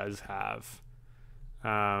steel he does have.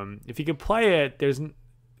 If he could play it,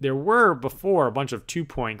 there were before a bunch of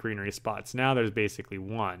 2-point greenery spots. Now there's basically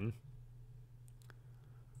 1.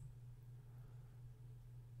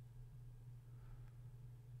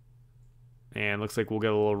 And looks like we'll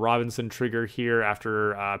get a little Robinson trigger here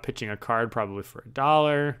after pitching a card, probably for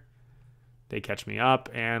 $1. They catch me up,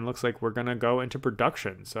 and looks like we're going to go into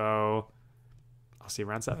production. So I'll see you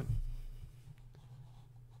round 7,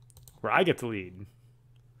 where I get to lead.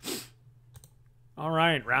 All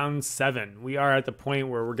right, round 7. We are at the point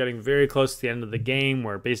where we're getting very close to the end of the game.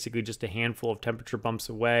 We're basically just a handful of temperature bumps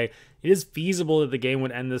away. It is feasible that the game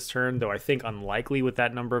would end this turn, though I think unlikely with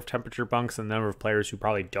that number of temperature bumps and the number of players who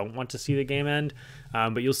probably don't want to see the game end.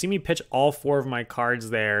 But you'll see me pitch all 4 of my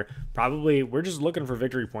cards there. Probably, we're just looking for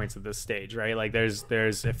victory points at this stage, right? Like if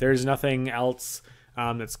there's nothing else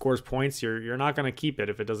that scores points, you're not going to keep it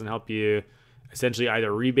if it doesn't help you essentially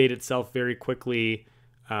either rebate itself very quickly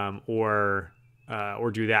or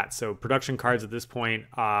do that. So production cards at this point,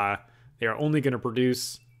 they are only going to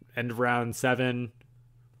produce end of round 7.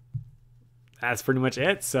 That's pretty much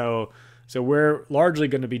it. So we're largely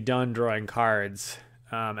going to be done drawing cards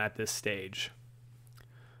at this stage.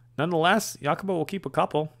 Nonetheless, Jacopo will keep a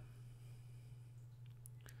couple.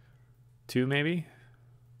 2 maybe.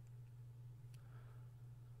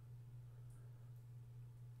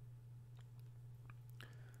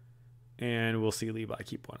 And we'll see Levi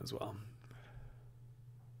keep 1 as well.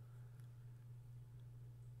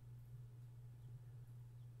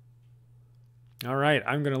 All right,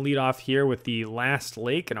 I'm going to lead off here with the last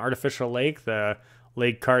lake, an artificial lake, the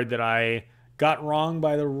lake card that I got wrong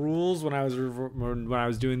by the rules when I was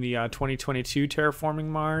doing the 2022 Terraforming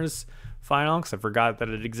Mars final, because I forgot that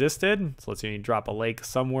it existed. So let's say you drop a lake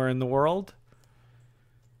somewhere in the world.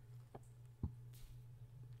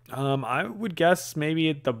 I would guess maybe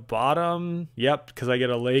at the bottom. Yep, because I get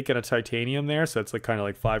a lake and a titanium there, so it's like kind of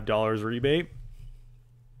like $5 rebate.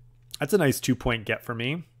 That's a nice 2-point get for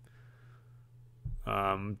me.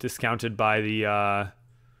 Discounted by the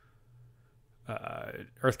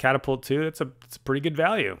Earth Catapult too. It's a pretty good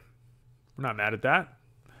value. We're not mad at that.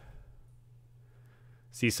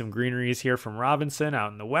 See some greeneries here from Robinson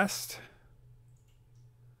out in the west.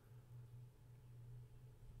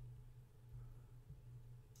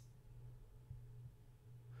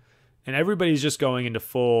 And everybody's just going into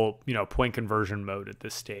full, point conversion mode at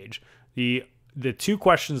this stage. The 2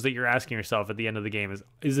 questions that you're asking yourself at the end of the game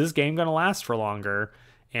is this game going to last for longer?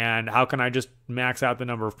 And how can I just max out the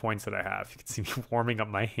number of points that I have? You can see me warming up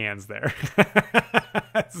my hands there.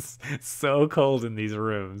 It's so cold in these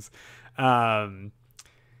rooms. Levi,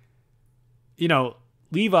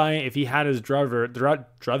 if he had his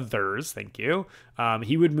druthers, thank you,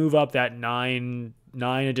 he would move up that 9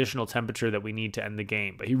 additional temperature that we need to end the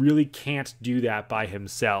game. But he really can't do that by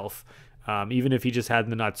himself. Even if he just had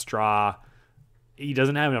the nuts draw, he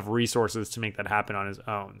doesn't have enough resources to make that happen on his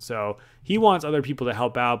own. So he wants other people to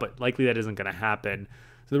help out, but likely that isn't going to happen.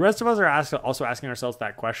 So the rest of us are also asking ourselves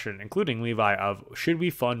that question, including Levi, of should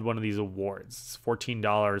we fund one of these awards? It's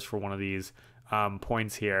 $14 for one of these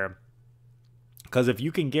points here. Because if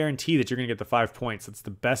you can guarantee that you're going to get the 5 points, it's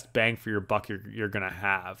the best bang for your buck you're going to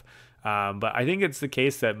have. But I think it's the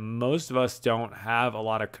case that most of us don't have a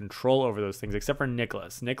lot of control over those things, except for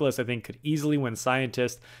Nicholas. Nicholas, I think, could easily win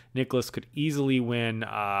Scientist. Nicholas could easily win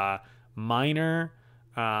Miner.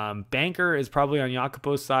 Banker is probably on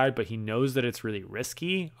Jacopo's side, but he knows that it's really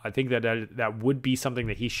risky. I think that would be something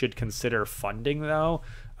that he should consider funding, though.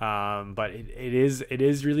 But it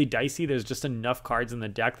is really dicey. There's just enough cards in the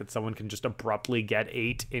deck that someone can just abruptly get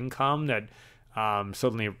 8 income that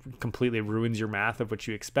suddenly completely ruins your math of what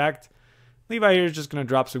you expect. Levi here is just going to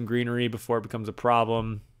drop some greenery before it becomes a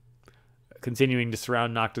problem. Continuing to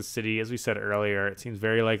surround Noctis City, as we said earlier, it seems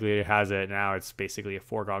very likely it has it. Now it's basically a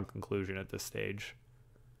foregone conclusion at this stage.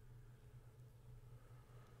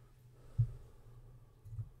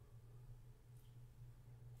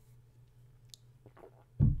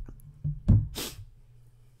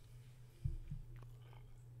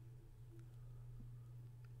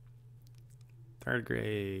 Card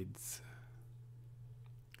grades.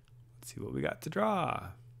 Let's see what we got to draw.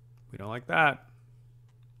 We don't like that.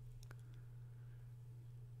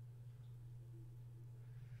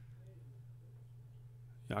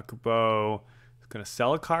 Jacopo is going to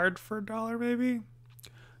sell a card for $1 maybe.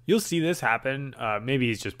 You'll see this happen. Maybe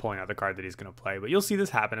he's just pulling out the card that he's going to play, but you'll see this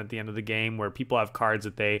happen at the end of the game where people have cards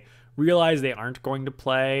that they realize they aren't going to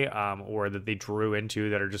play, or that they drew into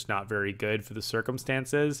that are just not very good for the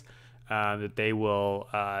circumstances, that they will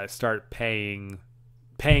start paying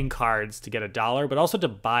cards to get $1, but also to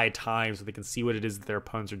buy time so they can see what it is that their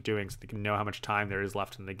opponents are doing, so they can know how much time there is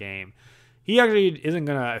left in the game. He actually isn't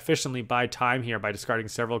going to efficiently buy time here by discarding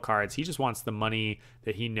several cards. He just wants the money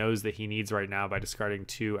that he knows that he needs right now by discarding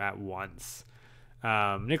 2 at once.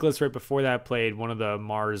 Nicholas, right before that, played one of the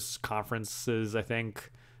Mars conferences, I think,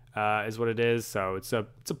 is what it is. So it's a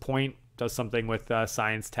point, does something with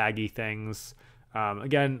science taggy things.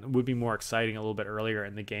 Again, would be more exciting a little bit earlier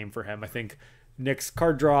in the game for him. I think Nick's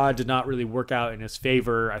card draw did not really work out in his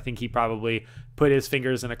favor. I think he probably put his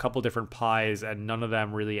fingers in a couple different pies, and none of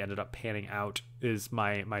them really ended up panning out, is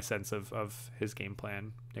my sense of his game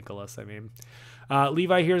plan. Nicholas, I mean.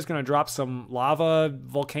 Levi here is going to drop some lava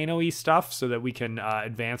volcano-y stuff so that we can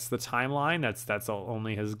advance the timeline. That's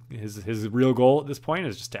only his real goal at this point,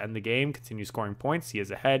 is just to end the game, continue scoring points. He is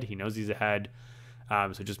ahead. He knows he's ahead.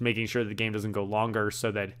 So just making sure that the game doesn't go longer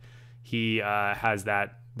so that he has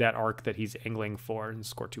that arc that he's angling for, and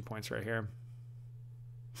score 2 points right here.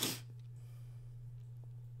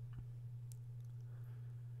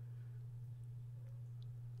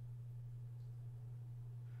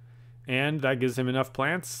 And that gives him enough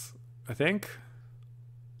plants, I think.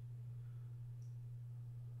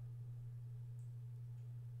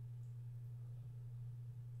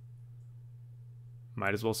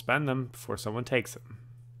 Might as well spend them before someone takes them.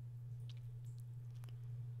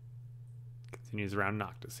 Continues around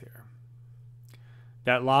Noctis here.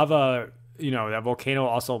 That lava, that volcano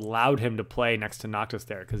also allowed him to play next to Noctis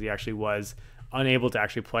there, because he actually was unable to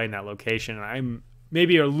actually play in that location. And I'm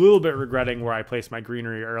maybe a little bit regretting where I placed my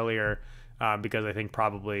greenery earlier, because I think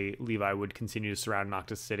probably Levi would continue to surround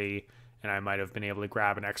Noctis City, and I might have been able to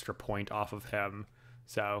grab an extra point off of him.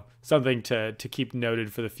 So something to keep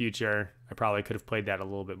noted for the future. I probably could have played that a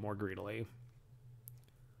little bit more greedily.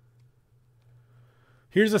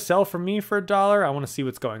 Here's a sell from me for $1. I want to see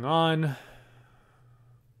what's going on.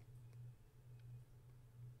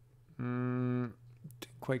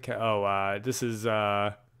 This is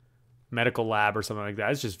medical lab or something like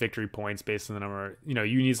that. It's just victory points based on the number.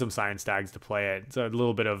 You need some science tags to play it. It's a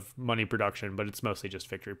little bit of money production, but it's mostly just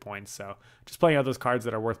victory points. So just playing out those cards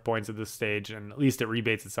that are worth points at this stage, and at least it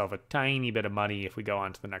rebates itself a tiny bit of money if we go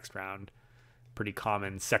on to the next round. Pretty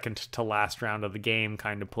common second to last round of the game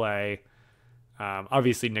kind of play.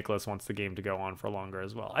 Obviously, Nicholas wants the game to go on for longer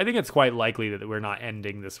as well. I think it's quite likely that we're not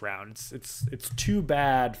ending this round. It's too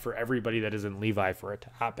bad for everybody that isn't Levi for it to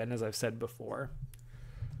happen, as I've said before.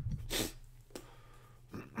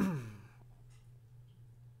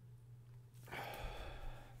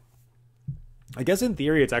 I guess in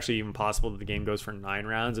theory, it's actually even possible that the game goes for 9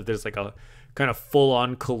 rounds if there's like a kind of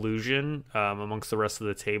full-on collusion amongst the rest of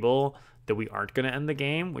the table that we aren't going to end the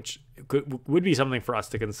game, which would be something for us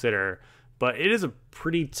to consider. But it is a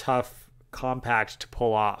pretty tough compact to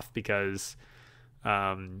pull off because,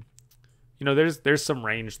 there's some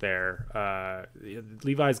range there.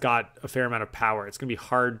 Levi's got a fair amount of power. It's going to be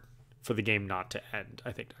hard for the game not to end,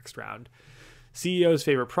 I think, next round. CEO's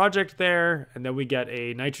favorite project there, and then we get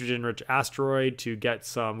a nitrogen-rich asteroid to get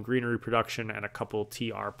some greenery production and a couple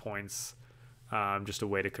TR points. Just a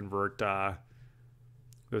way to convert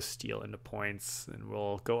those steel into points, and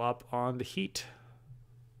we'll go up on the heat.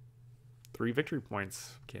 3 victory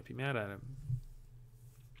points. Can't be mad at him.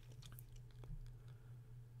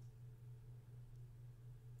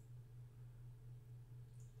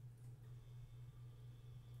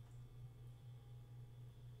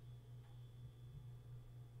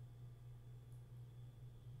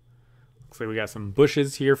 Looks like we got some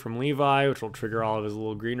bushes here from Levi, which will trigger all of his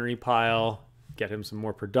little greenery pile, get him some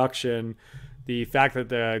more production. The fact that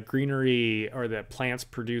the greenery or the plants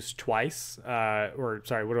produce twice, what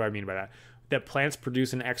do I mean by that? That plants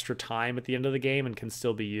produce an extra time at the end of the game and can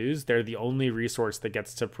still be used. They're the only resource that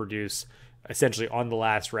gets to produce essentially on the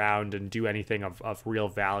last round and do anything of real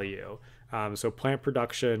value. So plant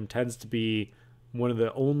production tends to be one of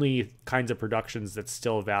the only kinds of productions that's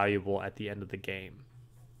still valuable at the end of the game.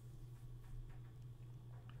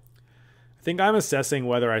 I think I'm assessing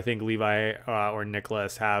whether I think Levi or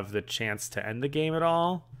Nicholas have the chance to end the game at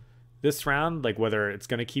all this round, like whether it's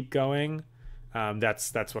going to keep going.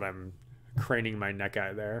 That's what I'm craning my neck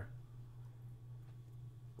at there.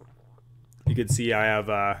 You can see I have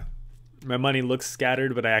my money looks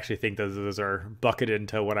scattered, but I actually think those are bucketed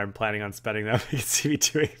into what I'm planning on spending them. You can see me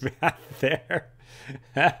doing that there.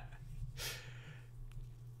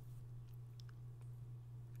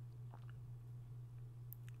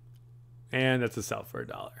 And that's a sell for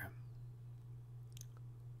 $1.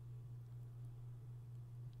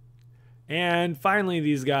 And finally,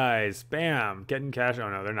 these guys, bam, getting cash. Oh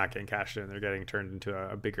no, they're not getting cashed in. They're getting turned into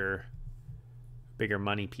a bigger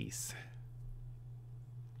money piece.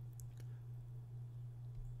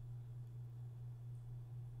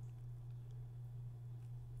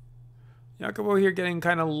 Jacopo here getting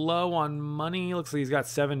kind of low on money. Looks like he's got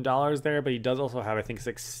 $7 there, but he does also have, I think,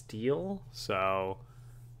 6 steel. So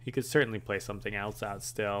he could certainly play something else out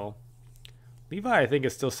still. Levi, I think,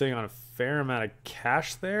 is still sitting on a fair amount of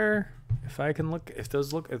cash there. If I can look, if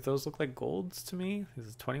those look like golds to me. This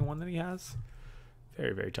is 21 that he has.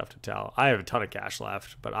 Very, very tough to tell. I have a ton of cash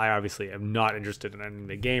left, but I obviously am not interested in ending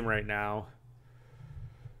the game right now.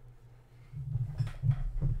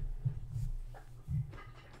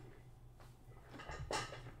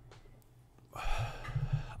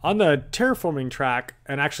 On the terraforming track,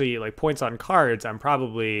 and actually like points on cards, I'm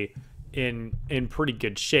probably in pretty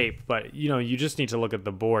good shape, but you know, you just need to look at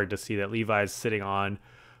the board to see that Levi's sitting on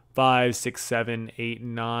 5, 6, 7, 8,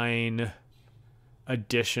 9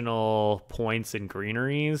 additional points in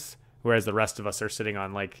greeneries, whereas the rest of us are sitting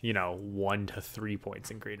on like, you know, 1 to 3 points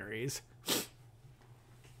in greeneries.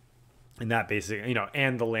 And that basically, you know,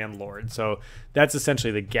 and the landlord. So that's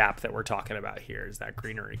essentially the gap that we're talking about here, is that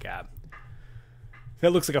greenery gap.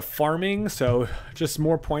 That looks like a farming, so just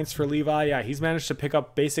more points for Levi. Yeah, he's managed to pick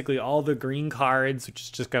up basically all the green cards, which is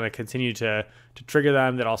just going to continue to trigger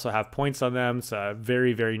them that also have points on them. So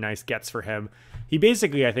very, very nice gets for him. He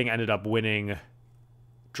basically, I think, ended up winning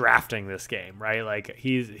drafting this game, right? Like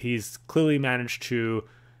he's clearly managed to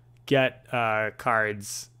get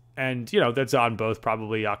cards, and, you know, that's on both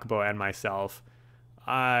probably Jacopo and myself.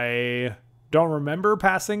 I don't remember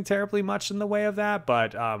passing terribly much in the way of that,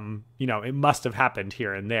 but you know, it must have happened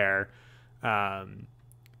here and there.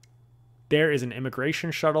 There is an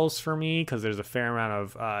immigration shuttles for me because there's a fair amount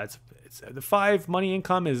of it's the 5 money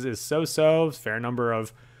income is so fair number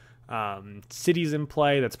of cities in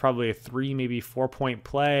play. That's probably a 3, maybe 4 point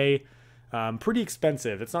play. Pretty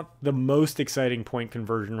expensive. It's not the most exciting point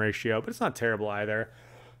conversion ratio, but it's not terrible either.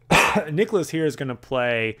 Nicholas here is going to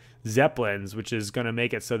play Zeppelins, which is going to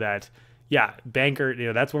make it so that, yeah, banker, you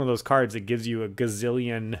know, that's one of those cards that gives you a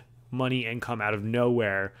gazillion money income out of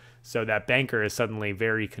nowhere. So that banker is suddenly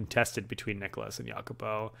very contested between Nicholas and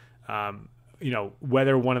Jacopo. You know,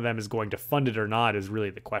 whether one of them is going to fund it or not is really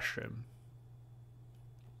the question.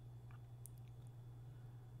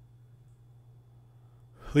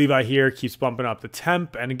 Levi here keeps bumping up the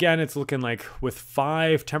temp. And again, it's looking like with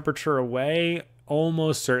 5 temperature away,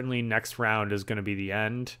 almost certainly next round is going to be the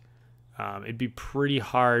end. It'd be pretty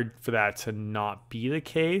hard for that to not be the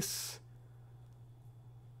case.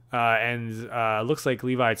 And looks like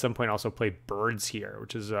Levi at some point also played birds here,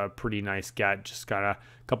 which is a pretty nice get. Just got a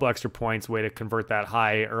couple extra points, way to convert that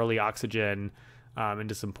high early oxygen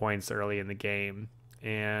into some points early in the game.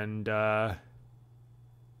 And are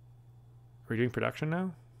we doing production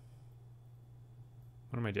now?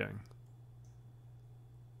 What am I doing?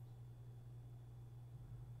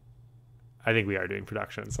 I think we are doing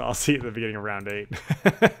production, so I'll see you at the beginning of round 8.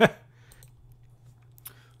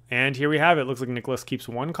 And here we have it. Looks like Nicholas keeps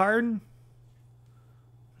 1 card.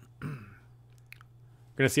 Going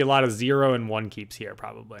to see a lot of 0 and 1 keeps here,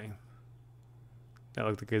 probably. That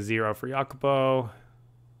looked like a 0 for Jacopo.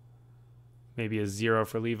 Maybe a 0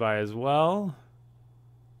 for Levi as well.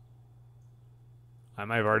 I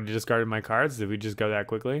might have already discarded my cards. Did we just go that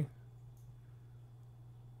quickly?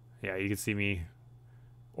 Yeah, you can see me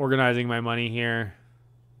organizing my money here.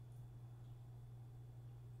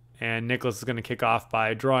 And Nicholas is going to kick off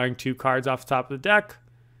by drawing 2 cards off the top of the deck,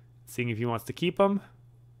 seeing if he wants to keep them.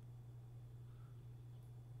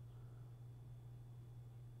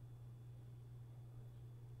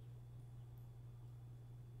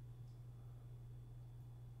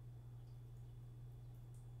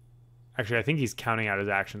 Actually, I think he's counting out his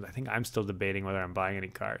actions. I think I'm still debating whether I'm buying any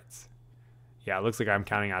cards. Yeah, it looks like I'm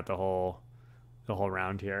counting out the whole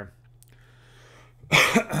round here.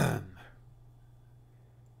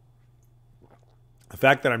 The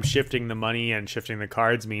fact that I'm shifting the money and shifting the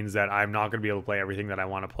cards means that I'm not going to be able to play everything that I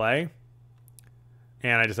want to play.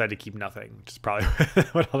 And I decided to keep nothing, which is probably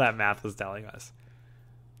what all that math was telling us.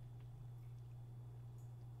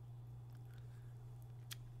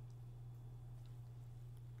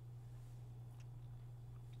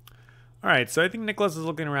 All right, so I think Nicholas is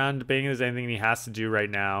looking around, debating if there's anything he has to do right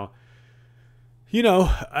now. You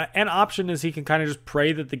know, an option is he can kind of just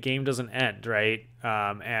pray that the game doesn't end, right?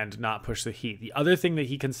 And not push the heat. The other thing that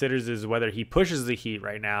he considers is whether he pushes the heat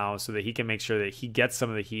right now so that he can make sure that he gets some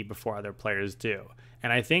of the heat before other players do.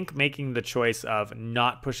 And I think making the choice of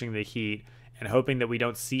not pushing the heat and hoping that we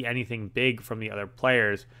don't see anything big from the other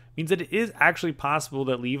players means that it is actually possible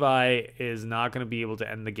that Levi is not going to be able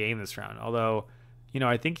to end the game this round. Although, you know,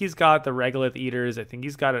 I think he's got the Regolith Eaters. I think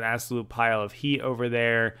he's got an absolute pile of heat over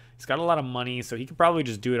there. He's got a lot of money, so he could probably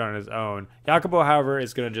just do it on his own. Jacopo, however,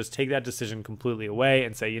 is going to just take that decision completely away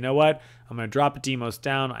and say, you know what? I'm going to drop a Demos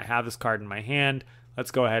down. I have this card in my hand.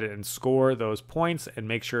 Let's go ahead and score those points and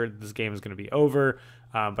make sure this game is going to be over.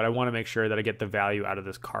 But I want to make sure that I get the value out of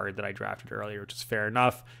this card that I drafted earlier, which is fair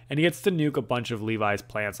enough. And he gets to nuke a bunch of Levi's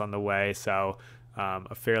plants on the way, so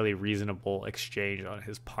a fairly reasonable exchange on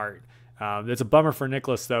his part. It's a bummer for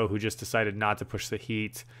Nicholas, though, who just decided not to push the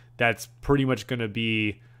heat. That's pretty much going to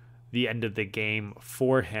be the end of the game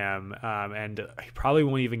for him. And he probably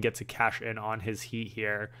won't even get to cash in on his heat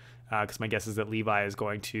here, because my guess is that Levi is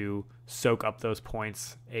going to soak up those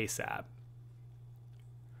points ASAP.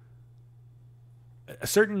 A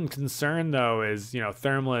certain concern, though, is, you know,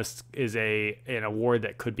 Thermalist is an award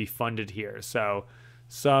that could be funded here. So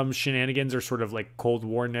some shenanigans or sort of like Cold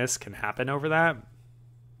War-ness can happen over that.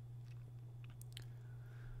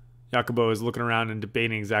 Jacopo is looking around and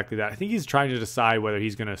debating exactly that. I think he's trying to decide whether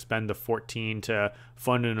he's going to spend the 14 to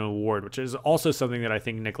fund an award, which is also something that I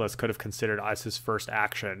think Nicholas could have considered as his first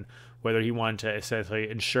action, whether he wanted to essentially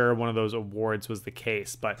ensure one of those awards was the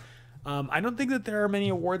case. But I don't think that there are many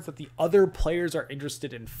awards that the other players are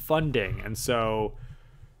interested in funding. And so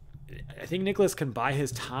I think Nicholas can buy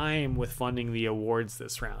his time with funding the awards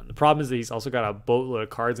this round. The problem is that he's also got a boatload of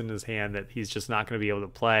cards in his hand that he's just not going to be able to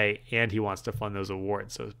play, and he wants to fund those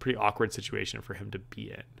awards. So it's a pretty awkward situation for him to be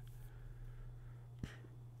in.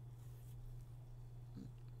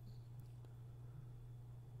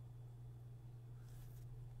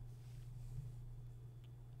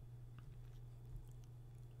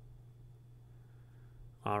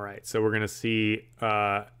 All right, so we're going to see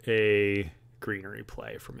a greenery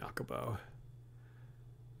play from Jacopo.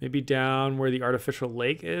 Maybe down where the artificial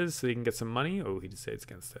lake is so he can get some money. Oh, he decides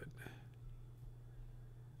against it.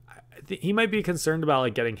 I think he might be concerned about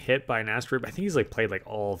like getting hit by an asteroid. But I think he's like played like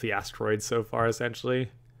all of the asteroids so far,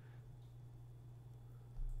 essentially.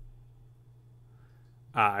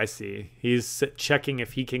 I see. He's checking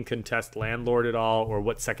if he can contest Landlord at all, or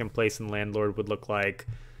what second place in Landlord would look like.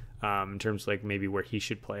 In terms of like maybe where he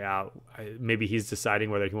should play out. Maybe he's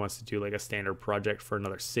deciding whether he wants to do like a standard project for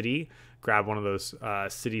another city, grab one of those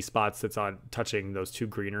city spots that's on touching those two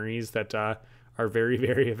greeneries that are very,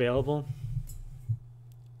 very available.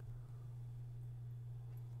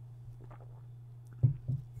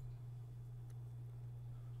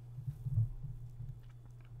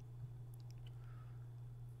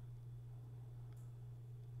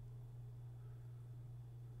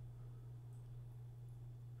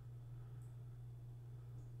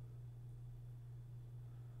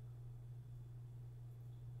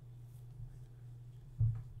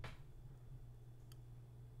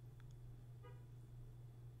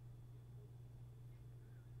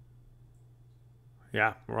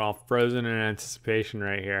 Yeah, we're all frozen in anticipation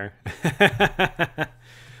right here.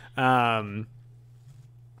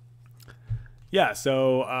 Yeah,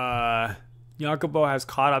 so Jacopo has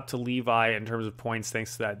caught up to Levi in terms of points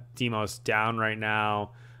thanks to that Demos down right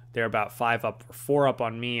now. They're about 4 up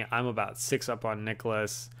on me. I'm about 6 up on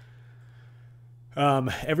Nicholas.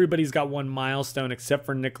 Everybody's got one milestone except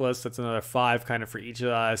for Nicholas. That's another 5 kind of for each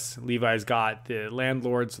of us. Levi's got the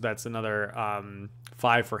Landlord, so that's another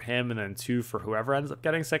 5 for him, and then 2 for whoever ends up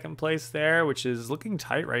getting second place there, which is looking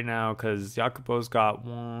tight right now because Jacopo's got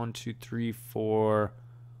 1, 2, 3, 4,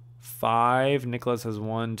 5. Nicholas has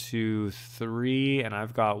 1, 2, 3, and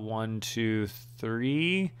I've got 1, 2,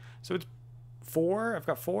 3. So it's 4. I've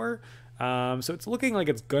got 4. So it's looking like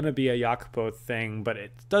it's going to be a Jacopo thing, but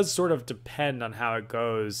it does sort of depend on how it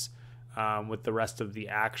goes with the rest of the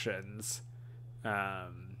actions.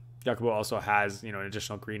 Jacopo also has, you know, an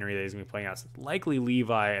additional greenery that he's going to be playing out. So likely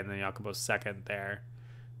Levi and then Jacopo's second there.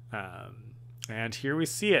 And here we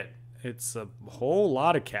see it. It's a whole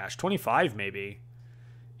lot of cash, 25 maybe.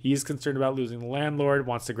 He's concerned about losing the Landlord,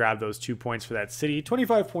 wants to grab those 2 points for that city.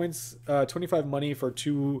 25 points, 25 money for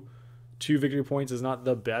two victory points is not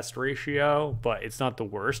the best ratio, but it's not the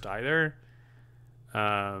worst either. You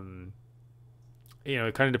know,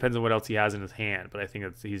 it kind of depends on what else he has in his hand, but I think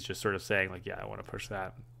he's just sort of saying like, yeah, I want to push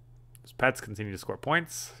that. His pets continue to score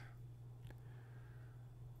points.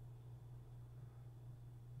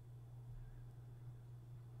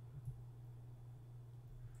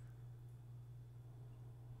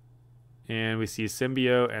 And we see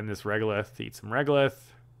Symbiote and this Regolith eat some Regolith.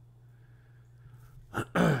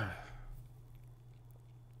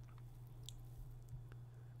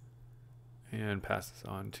 And pass this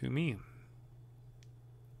on to me.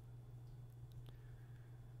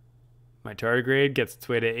 My tardigrade gets its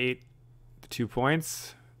way to 8, 2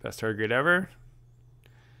 points. Best tardigrade ever.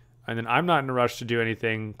 And then I'm not in a rush to do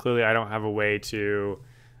anything. Clearly, I don't have a way to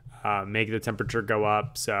make the temperature go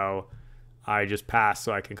up. So I just pass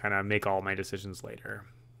so I can kind of make all my decisions later.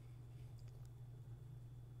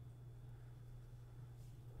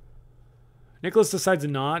 Nicholas decides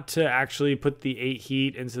not to actually put the 8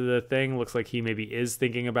 heat into the thing. Looks like he maybe is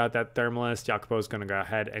thinking about that Thermalist. Jacopo is going to go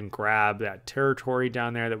ahead and grab that territory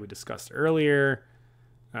down there that we discussed earlier.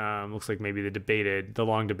 Looks like maybe the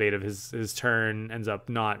long debate of his turn ends up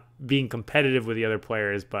not being competitive with the other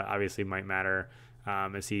players, but obviously might matter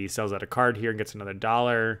as he sells out a card here and gets another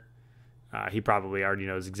 $1. He probably already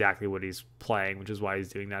knows exactly what he's playing, which is why he's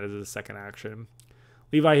doing that as a second action.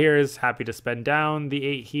 Levi here is happy to spend down the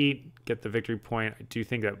 8 heat, get the victory point. I do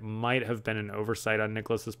think that might have been an oversight on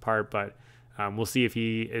Nicholas's part, but we'll see if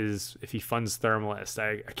he funds Thermalist.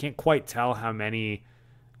 I can't quite tell how many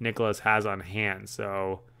Nicholas has on hand.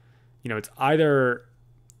 So, it's either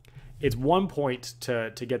 1 point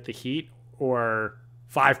to get the heat or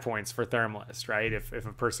 5 points for Thermalist, right? If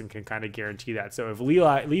a person can kind of guarantee that. So if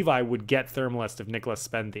Levi would get Thermalist if Nicholas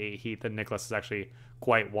spend the 8 heat, then Nicholas is actually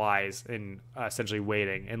quite wise in essentially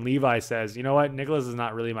waiting. And Levi says, you know what, Nicholas is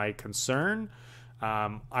not really my concern.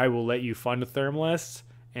 I will let you fund Thermalist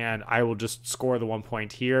and I will just score the 1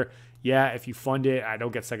 point here. Yeah, if you fund it, I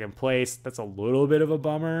don't get second place. That's a little bit of a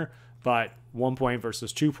bummer, but 1 point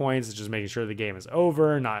versus 2 points is just making sure the game is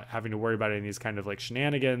over, not having to worry about any of these kind of like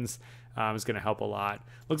shenanigans is going to help a lot.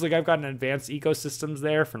 Looks like I've got an advanced ecosystems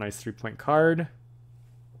there for a nice 3-point card.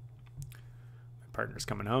 My partner's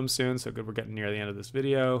coming home soon, so good we're getting near the end of this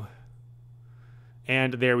video.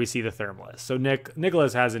 And there we see the Thermalist. So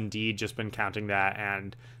Nicholas has indeed just been counting that,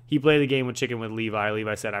 and he played the game with chicken with Levi.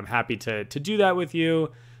 Levi said, I'm happy to do that with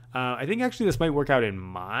you. I think actually this might work out in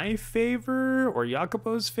my favor or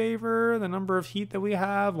Jacopo's favor, the number of heat that we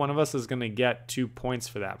have. One of us is going to get 2 points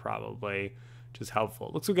for that probably, which is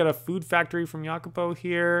helpful. Looks like we got a food factory from Jacopo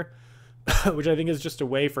here, which I think is just a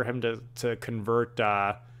way for him to convert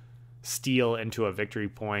steel into a victory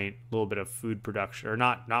point, a little bit of food production, or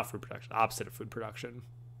not food production, opposite of food production.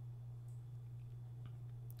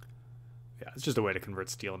 Yeah, it's just a way to convert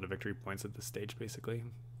steel into victory points at this stage, basically.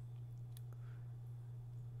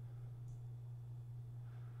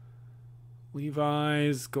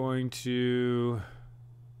 Levi's going to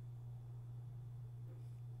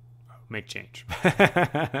make change.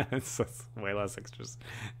 It's way less interesting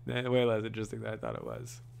than I thought it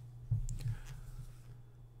was.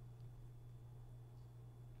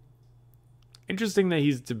 Interesting that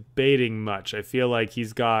he's debating much. I feel like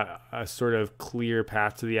he's got a sort of clear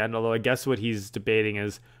path to the end, although I guess what he's debating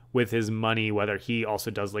is with his money, whether he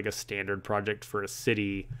also does like a standard project for a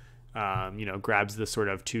city, grabs the sort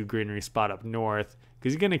of 2 greenery spot up north,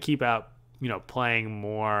 because he's going to keep out, playing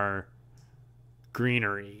more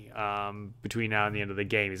greenery between now and the end of the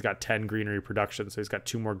game. He's got 10 greenery production, so he's got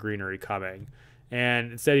 2 more greenery coming.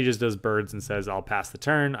 And instead he just does birds and says, I'll pass the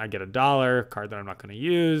turn. I get $1, card that I'm not going to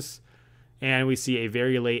use. And we see a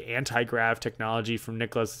very late anti-grav technology from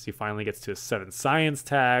Nicholas as he finally gets to his 7 science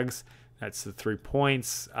tags. That's the 3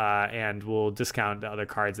 points, and we'll discount the other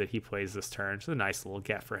cards that he plays this turn. So a nice little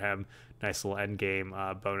get for him. Nice little end game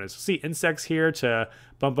bonus. We'll see insects here to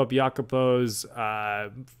bump up Jacopo's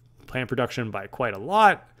plant production by quite a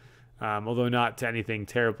lot, although not to anything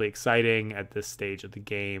terribly exciting at this stage of the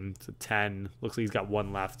game. It's a 10. Looks like he's got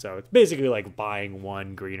 1 left, so it's basically like buying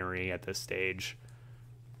 1 greenery at this stage.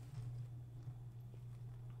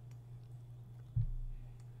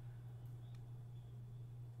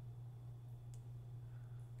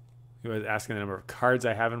 He was asking the number of cards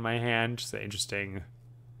I have in my hand. Just an interesting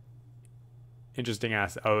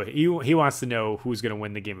ask. Oh, he wants to know who's going to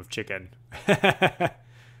win the game of chicken.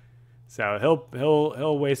 So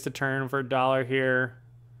he'll waste a turn for $1 here,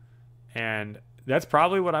 and that's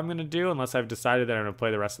probably what I'm going to do unless I've decided that I'm going to play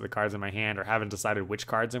the rest of the cards in my hand, or haven't decided which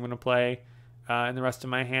cards I'm going to play in the rest of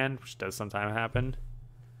my hand, which does sometimes happen.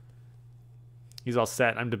 He's all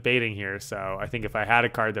set. I'm debating here, so I think if I had a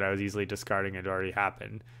card that I was easily discarding, it already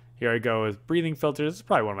happened. Here I go with Breathing Filter. This is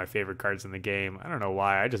probably one of my favorite cards in the game. I don't know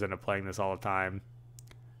why. I just end up playing this all the time.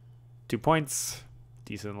 2 points.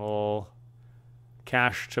 Decent little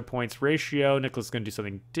cash to points ratio. Nicholas is going to do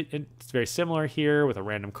something it's very similar here with a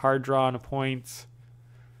random card draw and a point.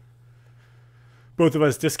 Both of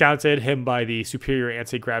us discounted him by the superior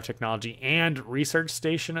anti-grav technology and research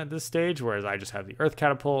station at this stage, whereas I just have the Earth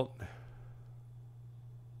catapult.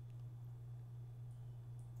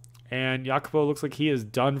 And Jacopo looks like he is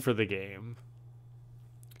done for the game.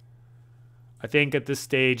 I think at this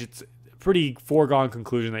stage, it's a pretty foregone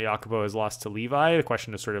conclusion that Jacopo has lost to Levi. The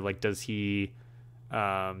question is sort of like, does he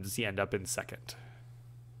end up in second?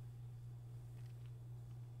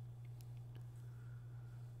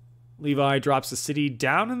 Levi drops the city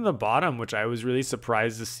down in the bottom, which I was really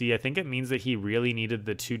surprised to see. I think it means that he really needed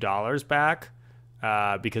the $2 back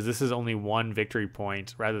because this is only 1 victory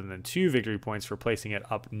point rather than 2 victory points for placing it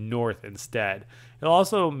up north instead. He'll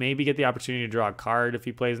also maybe get the opportunity to draw a card if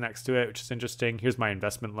he plays next to it, which is interesting. Here's my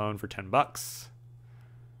investment loan for $10.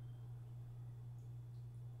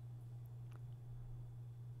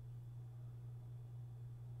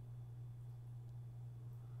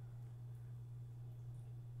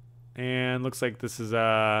 And looks like this is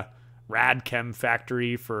a Radchem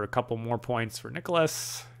factory for a couple more points for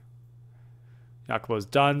Nicholas. Jacopo's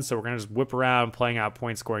done, so we're going to just whip around playing out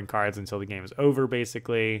point scoring cards until the game is over,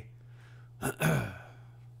 basically.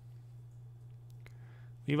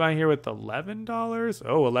 Levi here with $11.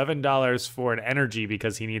 Oh, $11 for an energy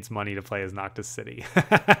because he needs money to play as Noctis City.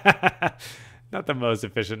 Not the most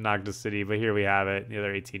efficient Noctis City, but here we have it. The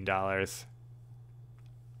other $18.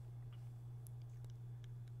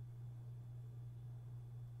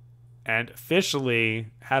 And officially,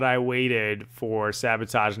 had I waited for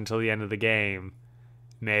sabotage until the end of the game,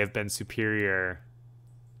 may have been superior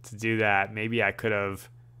to do that. Maybe I could have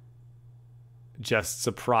just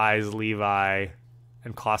surprised Levi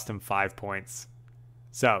and cost him 5 points.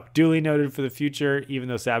 So, duly noted for the future. Even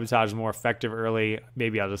though sabotage is more effective early,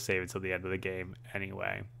 maybe I'll just save it till the end of the game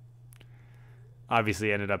anyway.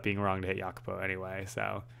 Obviously, ended up being wrong to hit Jacopo anyway.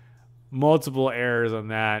 So, multiple errors on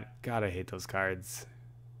that. God, I hate those cards.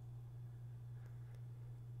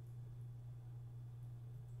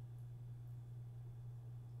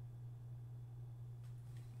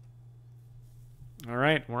 All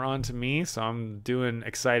right, we're on to me, so I'm doing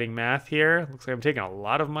exciting math here. Looks like I'm taking a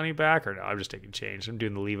lot of money back, or no, I'm just taking change. I'm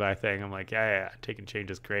doing the Levi thing. I'm like, yeah, taking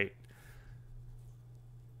change is great.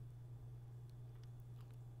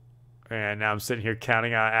 And now I'm sitting here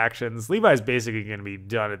counting out actions. Levi's basically going to be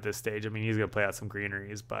done at this stage. I mean, he's going to play out some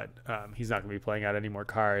greeneries, but he's not going to be playing out any more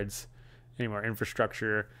cards, any more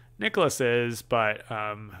infrastructure. Nicholas is, but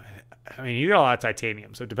I mean, he's got a lot of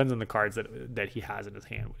titanium, so it depends on the cards that he has in his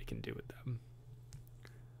hand, what he can do with them.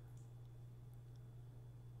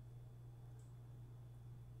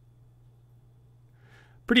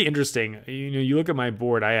 Pretty interesting. You know, you look at my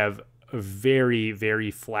board, I have a very,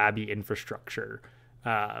 very flabby infrastructure.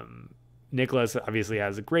 Nicholas obviously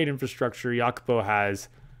has a great infrastructure. Jacopo has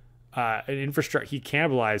an infrastructure. He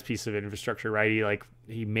cannibalized piece of infrastructure, right?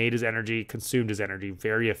 He made his energy, consumed his energy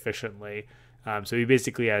very efficiently. So he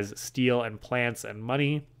basically has steel and plants and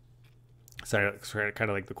money. So it's kind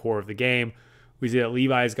of like the core of the game. We see that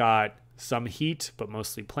Levi's got some heat, but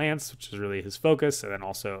mostly plants, which is really his focus, and then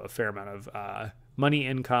also a fair amount of money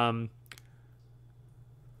income.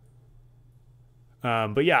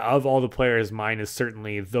 But yeah, of all the players, mine is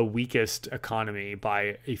certainly the weakest economy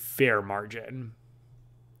by a fair margin.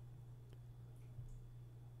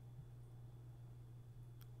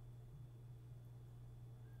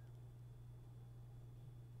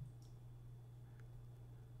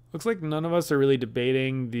 Looks like none of us are really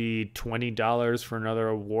debating the $20 for another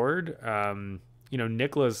award. You know,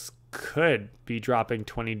 Nicholas could be dropping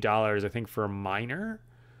 $20, I think, for a minor.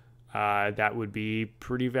 That would be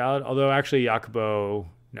pretty valid. Although, actually, Jacopo,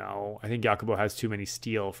 no. I think Jacopo has too many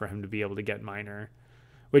steel for him to be able to get minor.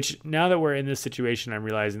 Which, now that we're in this situation, I'm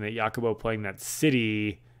realizing that Jacopo playing that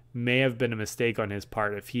city may have been a mistake on his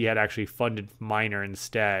part if he had actually funded minor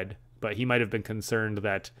instead. But he might have been concerned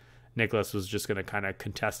that Nicholas was just going to kind of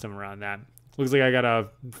contest him around that. Looks like I got a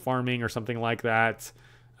farming or something like that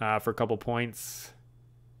for a couple points.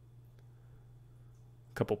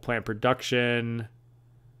 A couple plant production.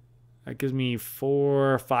 That gives me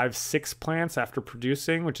 4, 5, 6 plants after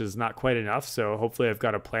producing, which is not quite enough. So hopefully I've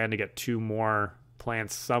got a plan to get 2 more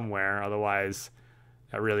plants somewhere. Otherwise,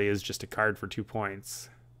 that really is just a card for 2 points.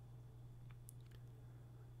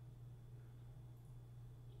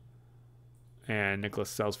 And Nicholas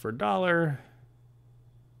sells for $1.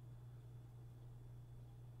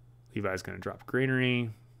 Levi's going to drop greenery.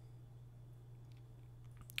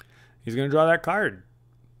 He's going to draw that card,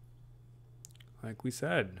 like we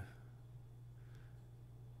said.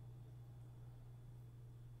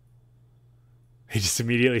 He just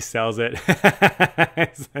immediately sells it.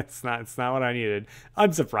 It's not what I needed.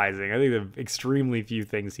 Unsurprising. I think the extremely few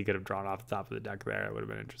things he could have drawn off the top of the deck there. It would have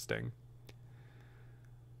been interesting.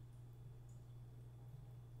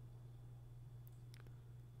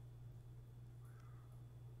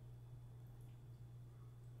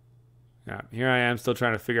 Yeah, here I am still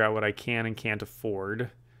trying to figure out what I can and can't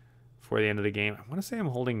afford before the end of the game. I want to say I'm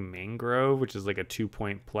holding Mangrove, which is like a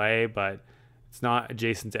 2-point play, but it's not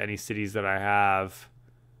adjacent to any cities that I have.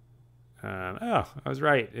 Oh, I was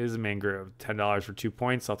right. It is a Mangrove. $10 for 2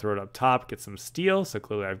 points. I'll throw it up top, get some steel. So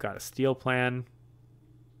clearly I've got a steel plan.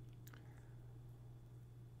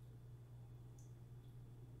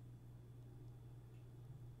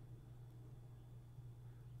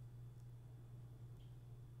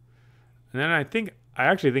 And then I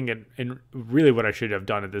actually think and really what I should have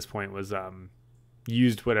done at this point was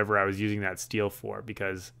used whatever I was using that steel for,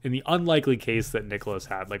 because in the unlikely case that Nicholas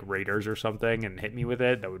had like raiders or something and hit me with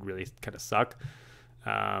it, that would really kind of suck.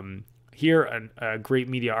 Here, a Great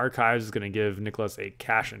Media Archives is going to give Nicholas a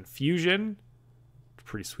cash infusion.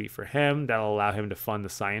 Pretty sweet for him. That'll allow him to fund the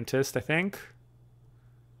scientist, I think.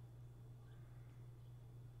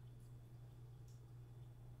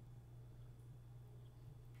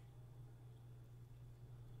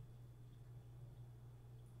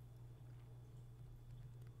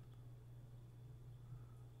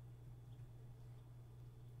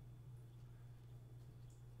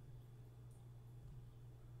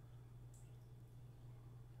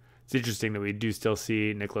 It's interesting that we do still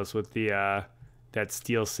see Nicholas with the that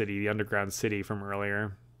steel city, the underground city from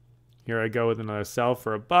earlier. Here I go with another sell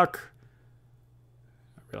for $1. I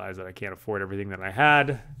realize that I can't afford everything that I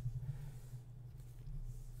had.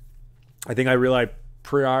 I think I really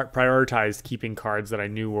prioritized keeping cards that I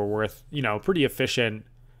knew were worth, pretty efficient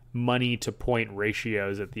money to point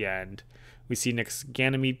ratios at the end. We see Nick's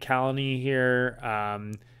Ganymede colony here.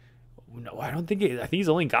 No, I think he's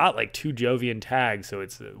only got like 2 Jovian tags, so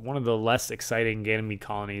it's one of the less exciting Ganymede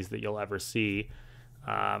colonies that you'll ever see.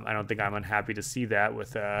 I don't think I'm unhappy to see that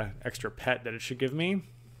with an extra pet that it should give me.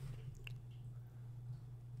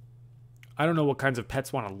 I don't know what kinds of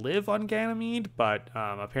pets want to live on Ganymede, but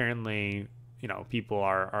apparently, people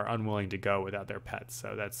are unwilling to go without their pets,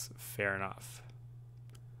 so that's fair enough.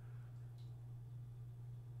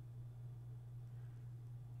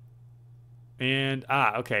 And,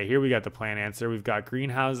 okay, here we got the plan answer. We've got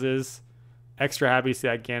greenhouses. Extra happy to see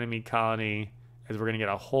that Ganymede colony, as we're going to get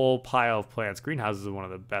a whole pile of plants. Greenhouses is one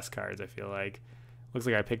of the best cards, I feel like. Looks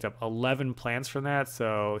like I picked up 11 plants from that,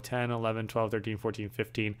 so 10, 11, 12, 13, 14,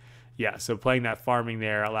 15. Yeah, so playing that farming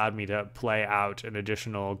there allowed me to play out an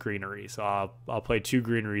additional greenery. So I'll play 2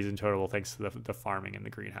 greeneries in total thanks to the farming and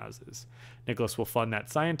the greenhouses. Nicholas will fund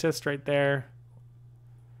that scientist right there.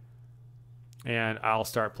 And I'll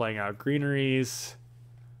start playing out greeneries.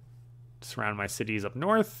 Surround my cities up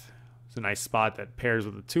north. It's a nice spot that pairs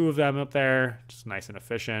with the 2 of them up there. Just nice and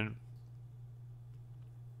efficient.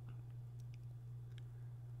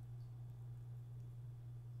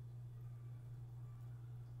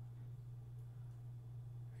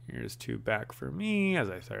 Here's 2 back for me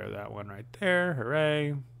as I throw that one right there.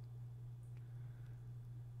 Hooray.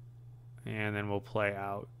 And then we'll play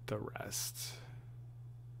out the rest.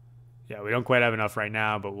 Yeah, we don't quite have enough right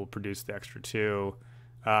now, but we'll produce the extra 2.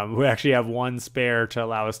 We actually have 1 spare to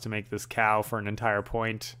allow us to make this cow for an entire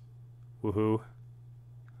point. Woohoo.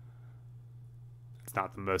 It's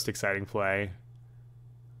not the most exciting play.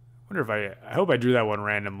 I wonder if I hope I drew that one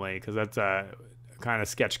randomly, because that's a kind of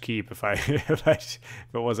sketch keep if if it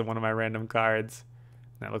wasn't one of my random cards.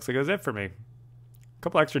 And that looks like it was it for me. A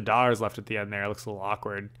couple extra dollars left at the end there. It looks a little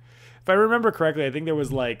awkward. If I remember correctly, I think there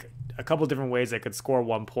was like a couple different ways I could score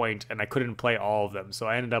 1 point, and I couldn't play all of them. So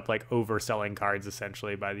I ended up like overselling cards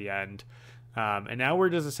essentially by the end. And now we're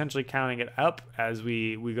just essentially counting it up as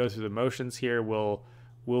we go through the motions here. We'll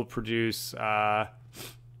produce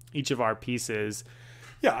each of our pieces.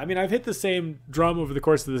 Yeah, I mean, I've hit the same drum over the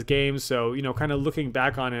course of this game. So, kind of looking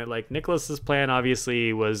back on it, like Nicholas's plan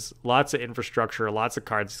obviously was lots of infrastructure, lots of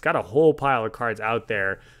cards. He's got a whole pile of cards out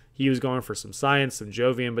there. He was going for some science, some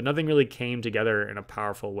Jovian, but nothing really came together in a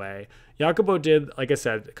powerful way. Jacopo did, like I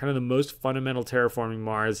said, kind of the most fundamental terraforming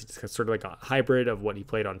Mars. It's sort of like a hybrid of what he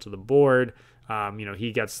played onto the board.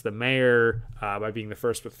 He gets the mayor by being the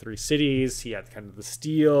first with 3 cities. He had kind of the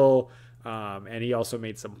steel, and he also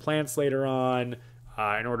made some plants later on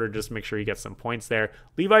in order to just make sure he gets some points there.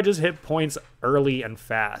 Levi just hit points early and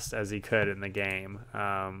fast as he could in the game.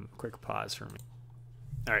 Quick pause for me.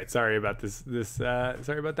 All right, sorry about this.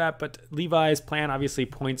 Sorry about that. But Levi's plan, obviously,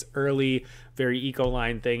 points early, very eco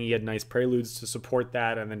line thing. He had nice preludes to support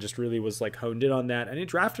that, and then just really was like honed in on that. And it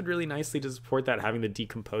drafted really nicely to support that, having the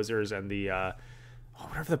decomposers and the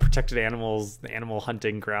whatever the protected animals, the animal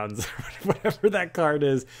hunting grounds, whatever that card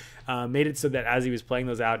is, made it so that as he was playing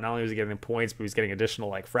those out, not only was he getting the points, but he was getting additional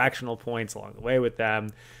like fractional points along the way with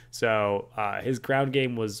them. So his ground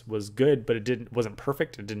game was good, but it wasn't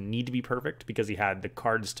perfect. It didn't need to be perfect because he had the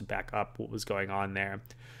cards to back up what was going on there.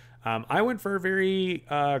 I went for a very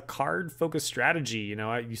card-focused strategy. You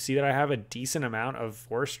know, you see that I have a decent amount of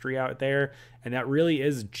forestry out there, and that really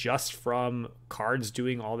is just from cards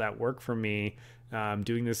doing all that work for me.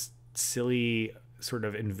 Doing this silly sort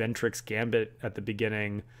of Inventrix gambit at the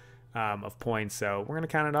beginning of points. So we're going to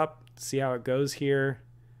count it up, see how it goes here.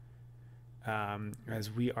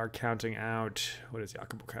 As we are counting out, what is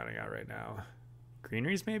Jacopo counting out right now?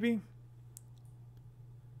 Greeneries, maybe?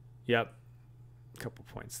 Yep. A couple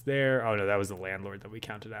points there. Oh, no, that was the landlord that we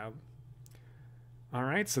counted out. All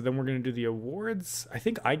right, so then we're going to do the awards. I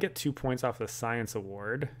think I get 2 points off the science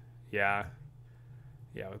award. Yeah.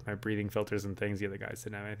 Yeah, with my breathing filters and things, the other guys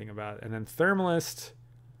didn't have anything about it. And then Thermalist.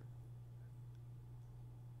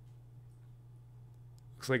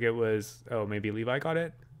 Looks like it was, oh, maybe Levi got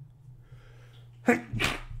it?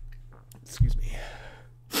 Excuse me.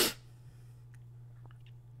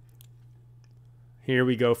 Here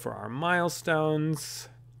we go for our milestones.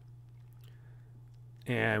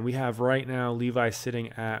 And we have right now Levi sitting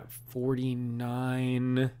at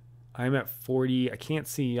 49. I'm at 40. I can't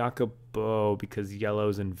see Jacopo because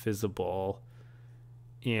yellow's invisible.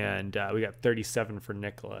 And we got 37 for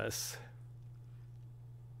Nicholas.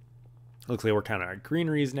 Looks like we're counting our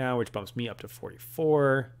greeneries now, which bumps me up to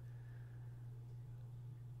 44.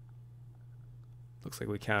 Looks like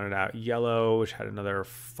we counted out yellow, which had another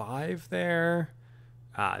 5 there.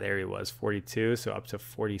 Ah, there he was, 42, so up to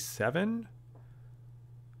 47.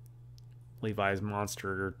 Levi's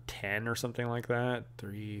monster 10 or something like that.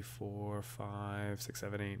 3, 4, 5, 6,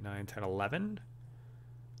 7, 8, 9, 10, 11.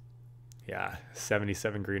 Yeah,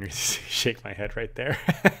 77 greeneries. Shake my head right there.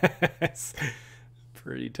 It's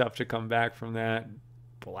pretty tough to come back from that.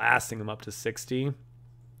 Blasting them up to 60. Which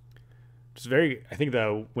is very, I think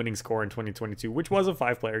the winning score in 2022, which was a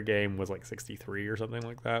 5-player game, was like 63 or something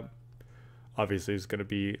like that. Obviously, it's going to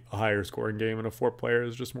be a higher scoring game, and a 4-player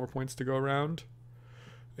is just more points to go around.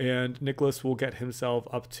 And Nicholas will get himself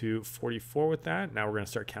up to 44 with that. Now we're going to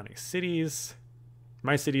start counting cities.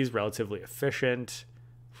 My city is relatively efficient,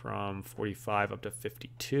 from 45 up to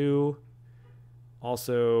 52.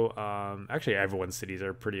 Also, actually everyone's cities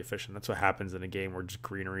are pretty efficient. That's what happens in a game where just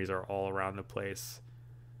greeneries are all around the place.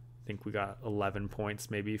 I think we got 11 points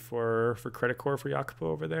maybe for credit core for Jacopo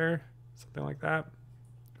over there. Something like that.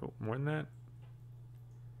 Oh, more than that.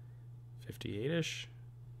 58-ish.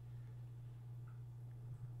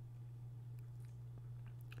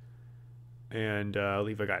 And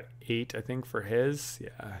Levi got 8, I think, for his.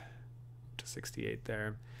 Yeah, to 68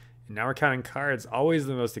 there. And now we're counting cards. Always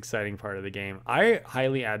the most exciting part of the game. I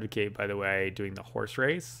highly advocate, by the way, doing the horse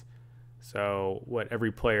race. So what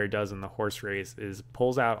every player does in the horse race is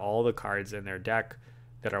pulls out all the cards in their deck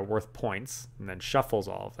that are worth points and then shuffles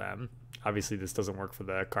all of them. Obviously, this doesn't work for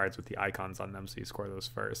the cards with the icons on them, so you score those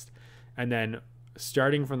first. And then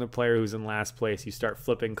starting from the player who's in last place, you start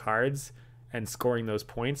flipping cards and scoring those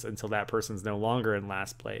points until that person's no longer in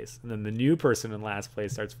last place. And then the new person in last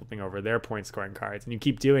place starts flipping over their point scoring cards. And you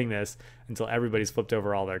keep doing this until everybody's flipped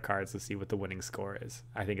over all their cards to see what the winning score is.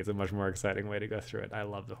 I think it's a much more exciting way to go through it. I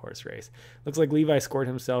love the horse race. Looks like Levi scored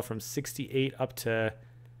himself from 68 up to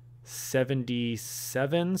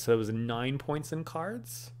 77. So it was 9 points in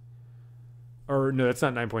cards. Or no, that's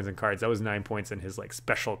not 9 points in cards. That was 9 points in his like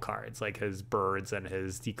special cards, like his birds and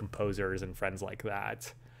his decomposers and friends like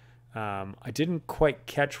that. I didn't quite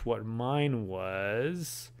catch what mine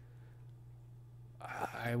was.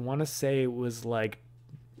 I want to say it was like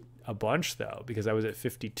a bunch though, because I was at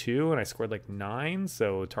 52 and I scored like 9.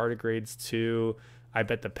 So tardigrades 2. I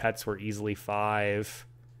bet the pets were easily 5.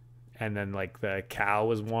 And then like the cow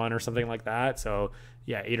was 1 or something like that. So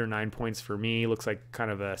yeah, 8 or 9 points for me. Looks like kind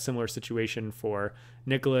of a similar situation for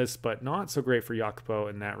Nicholas, but not so great for Jacopo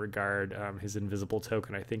in that regard. His invisible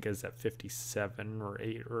token, I think, is at 57 or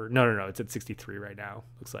 8 or no, it's at 63 right now.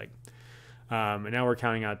 Looks like. And now we're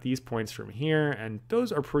counting out these points from here, and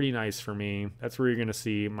those are pretty nice for me. That's where you're going to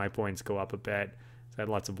see my points go up a bit. So I had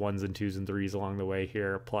lots of 1s and 2s and 3s along the way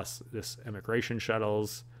here, plus this immigration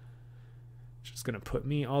shuttles, which is going to put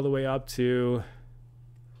me all the way up to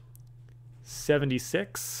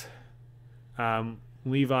 76.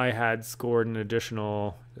 Levi had scored an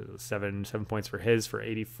additional seven points for his for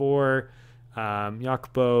 84.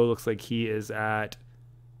 Jacopo looks like he is at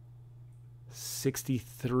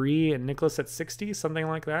 63 and Nicholas at 60, something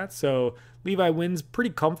like that. So Levi wins pretty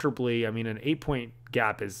comfortably. I mean, an 8-point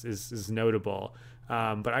gap is notable.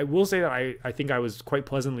 But I will say that I think I was quite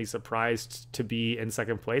pleasantly surprised to be in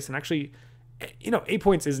second place. And actually, 8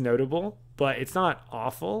 points is notable, but it's not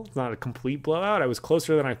awful. It's not a complete blowout. I was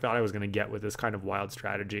closer than I thought I was going to get with this kind of wild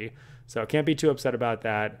strategy. So I can't be too upset about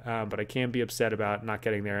that, but I can be upset about not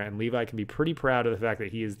getting there. And Levi can be pretty proud of the fact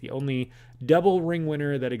that he is the only double ring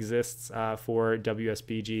winner that exists for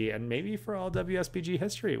WSBG and maybe for all WSBG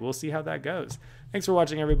history. We'll see how that goes. Thanks for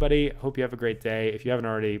watching, everybody. Hope you have a great day. If you haven't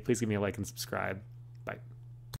already, please give me a like and subscribe.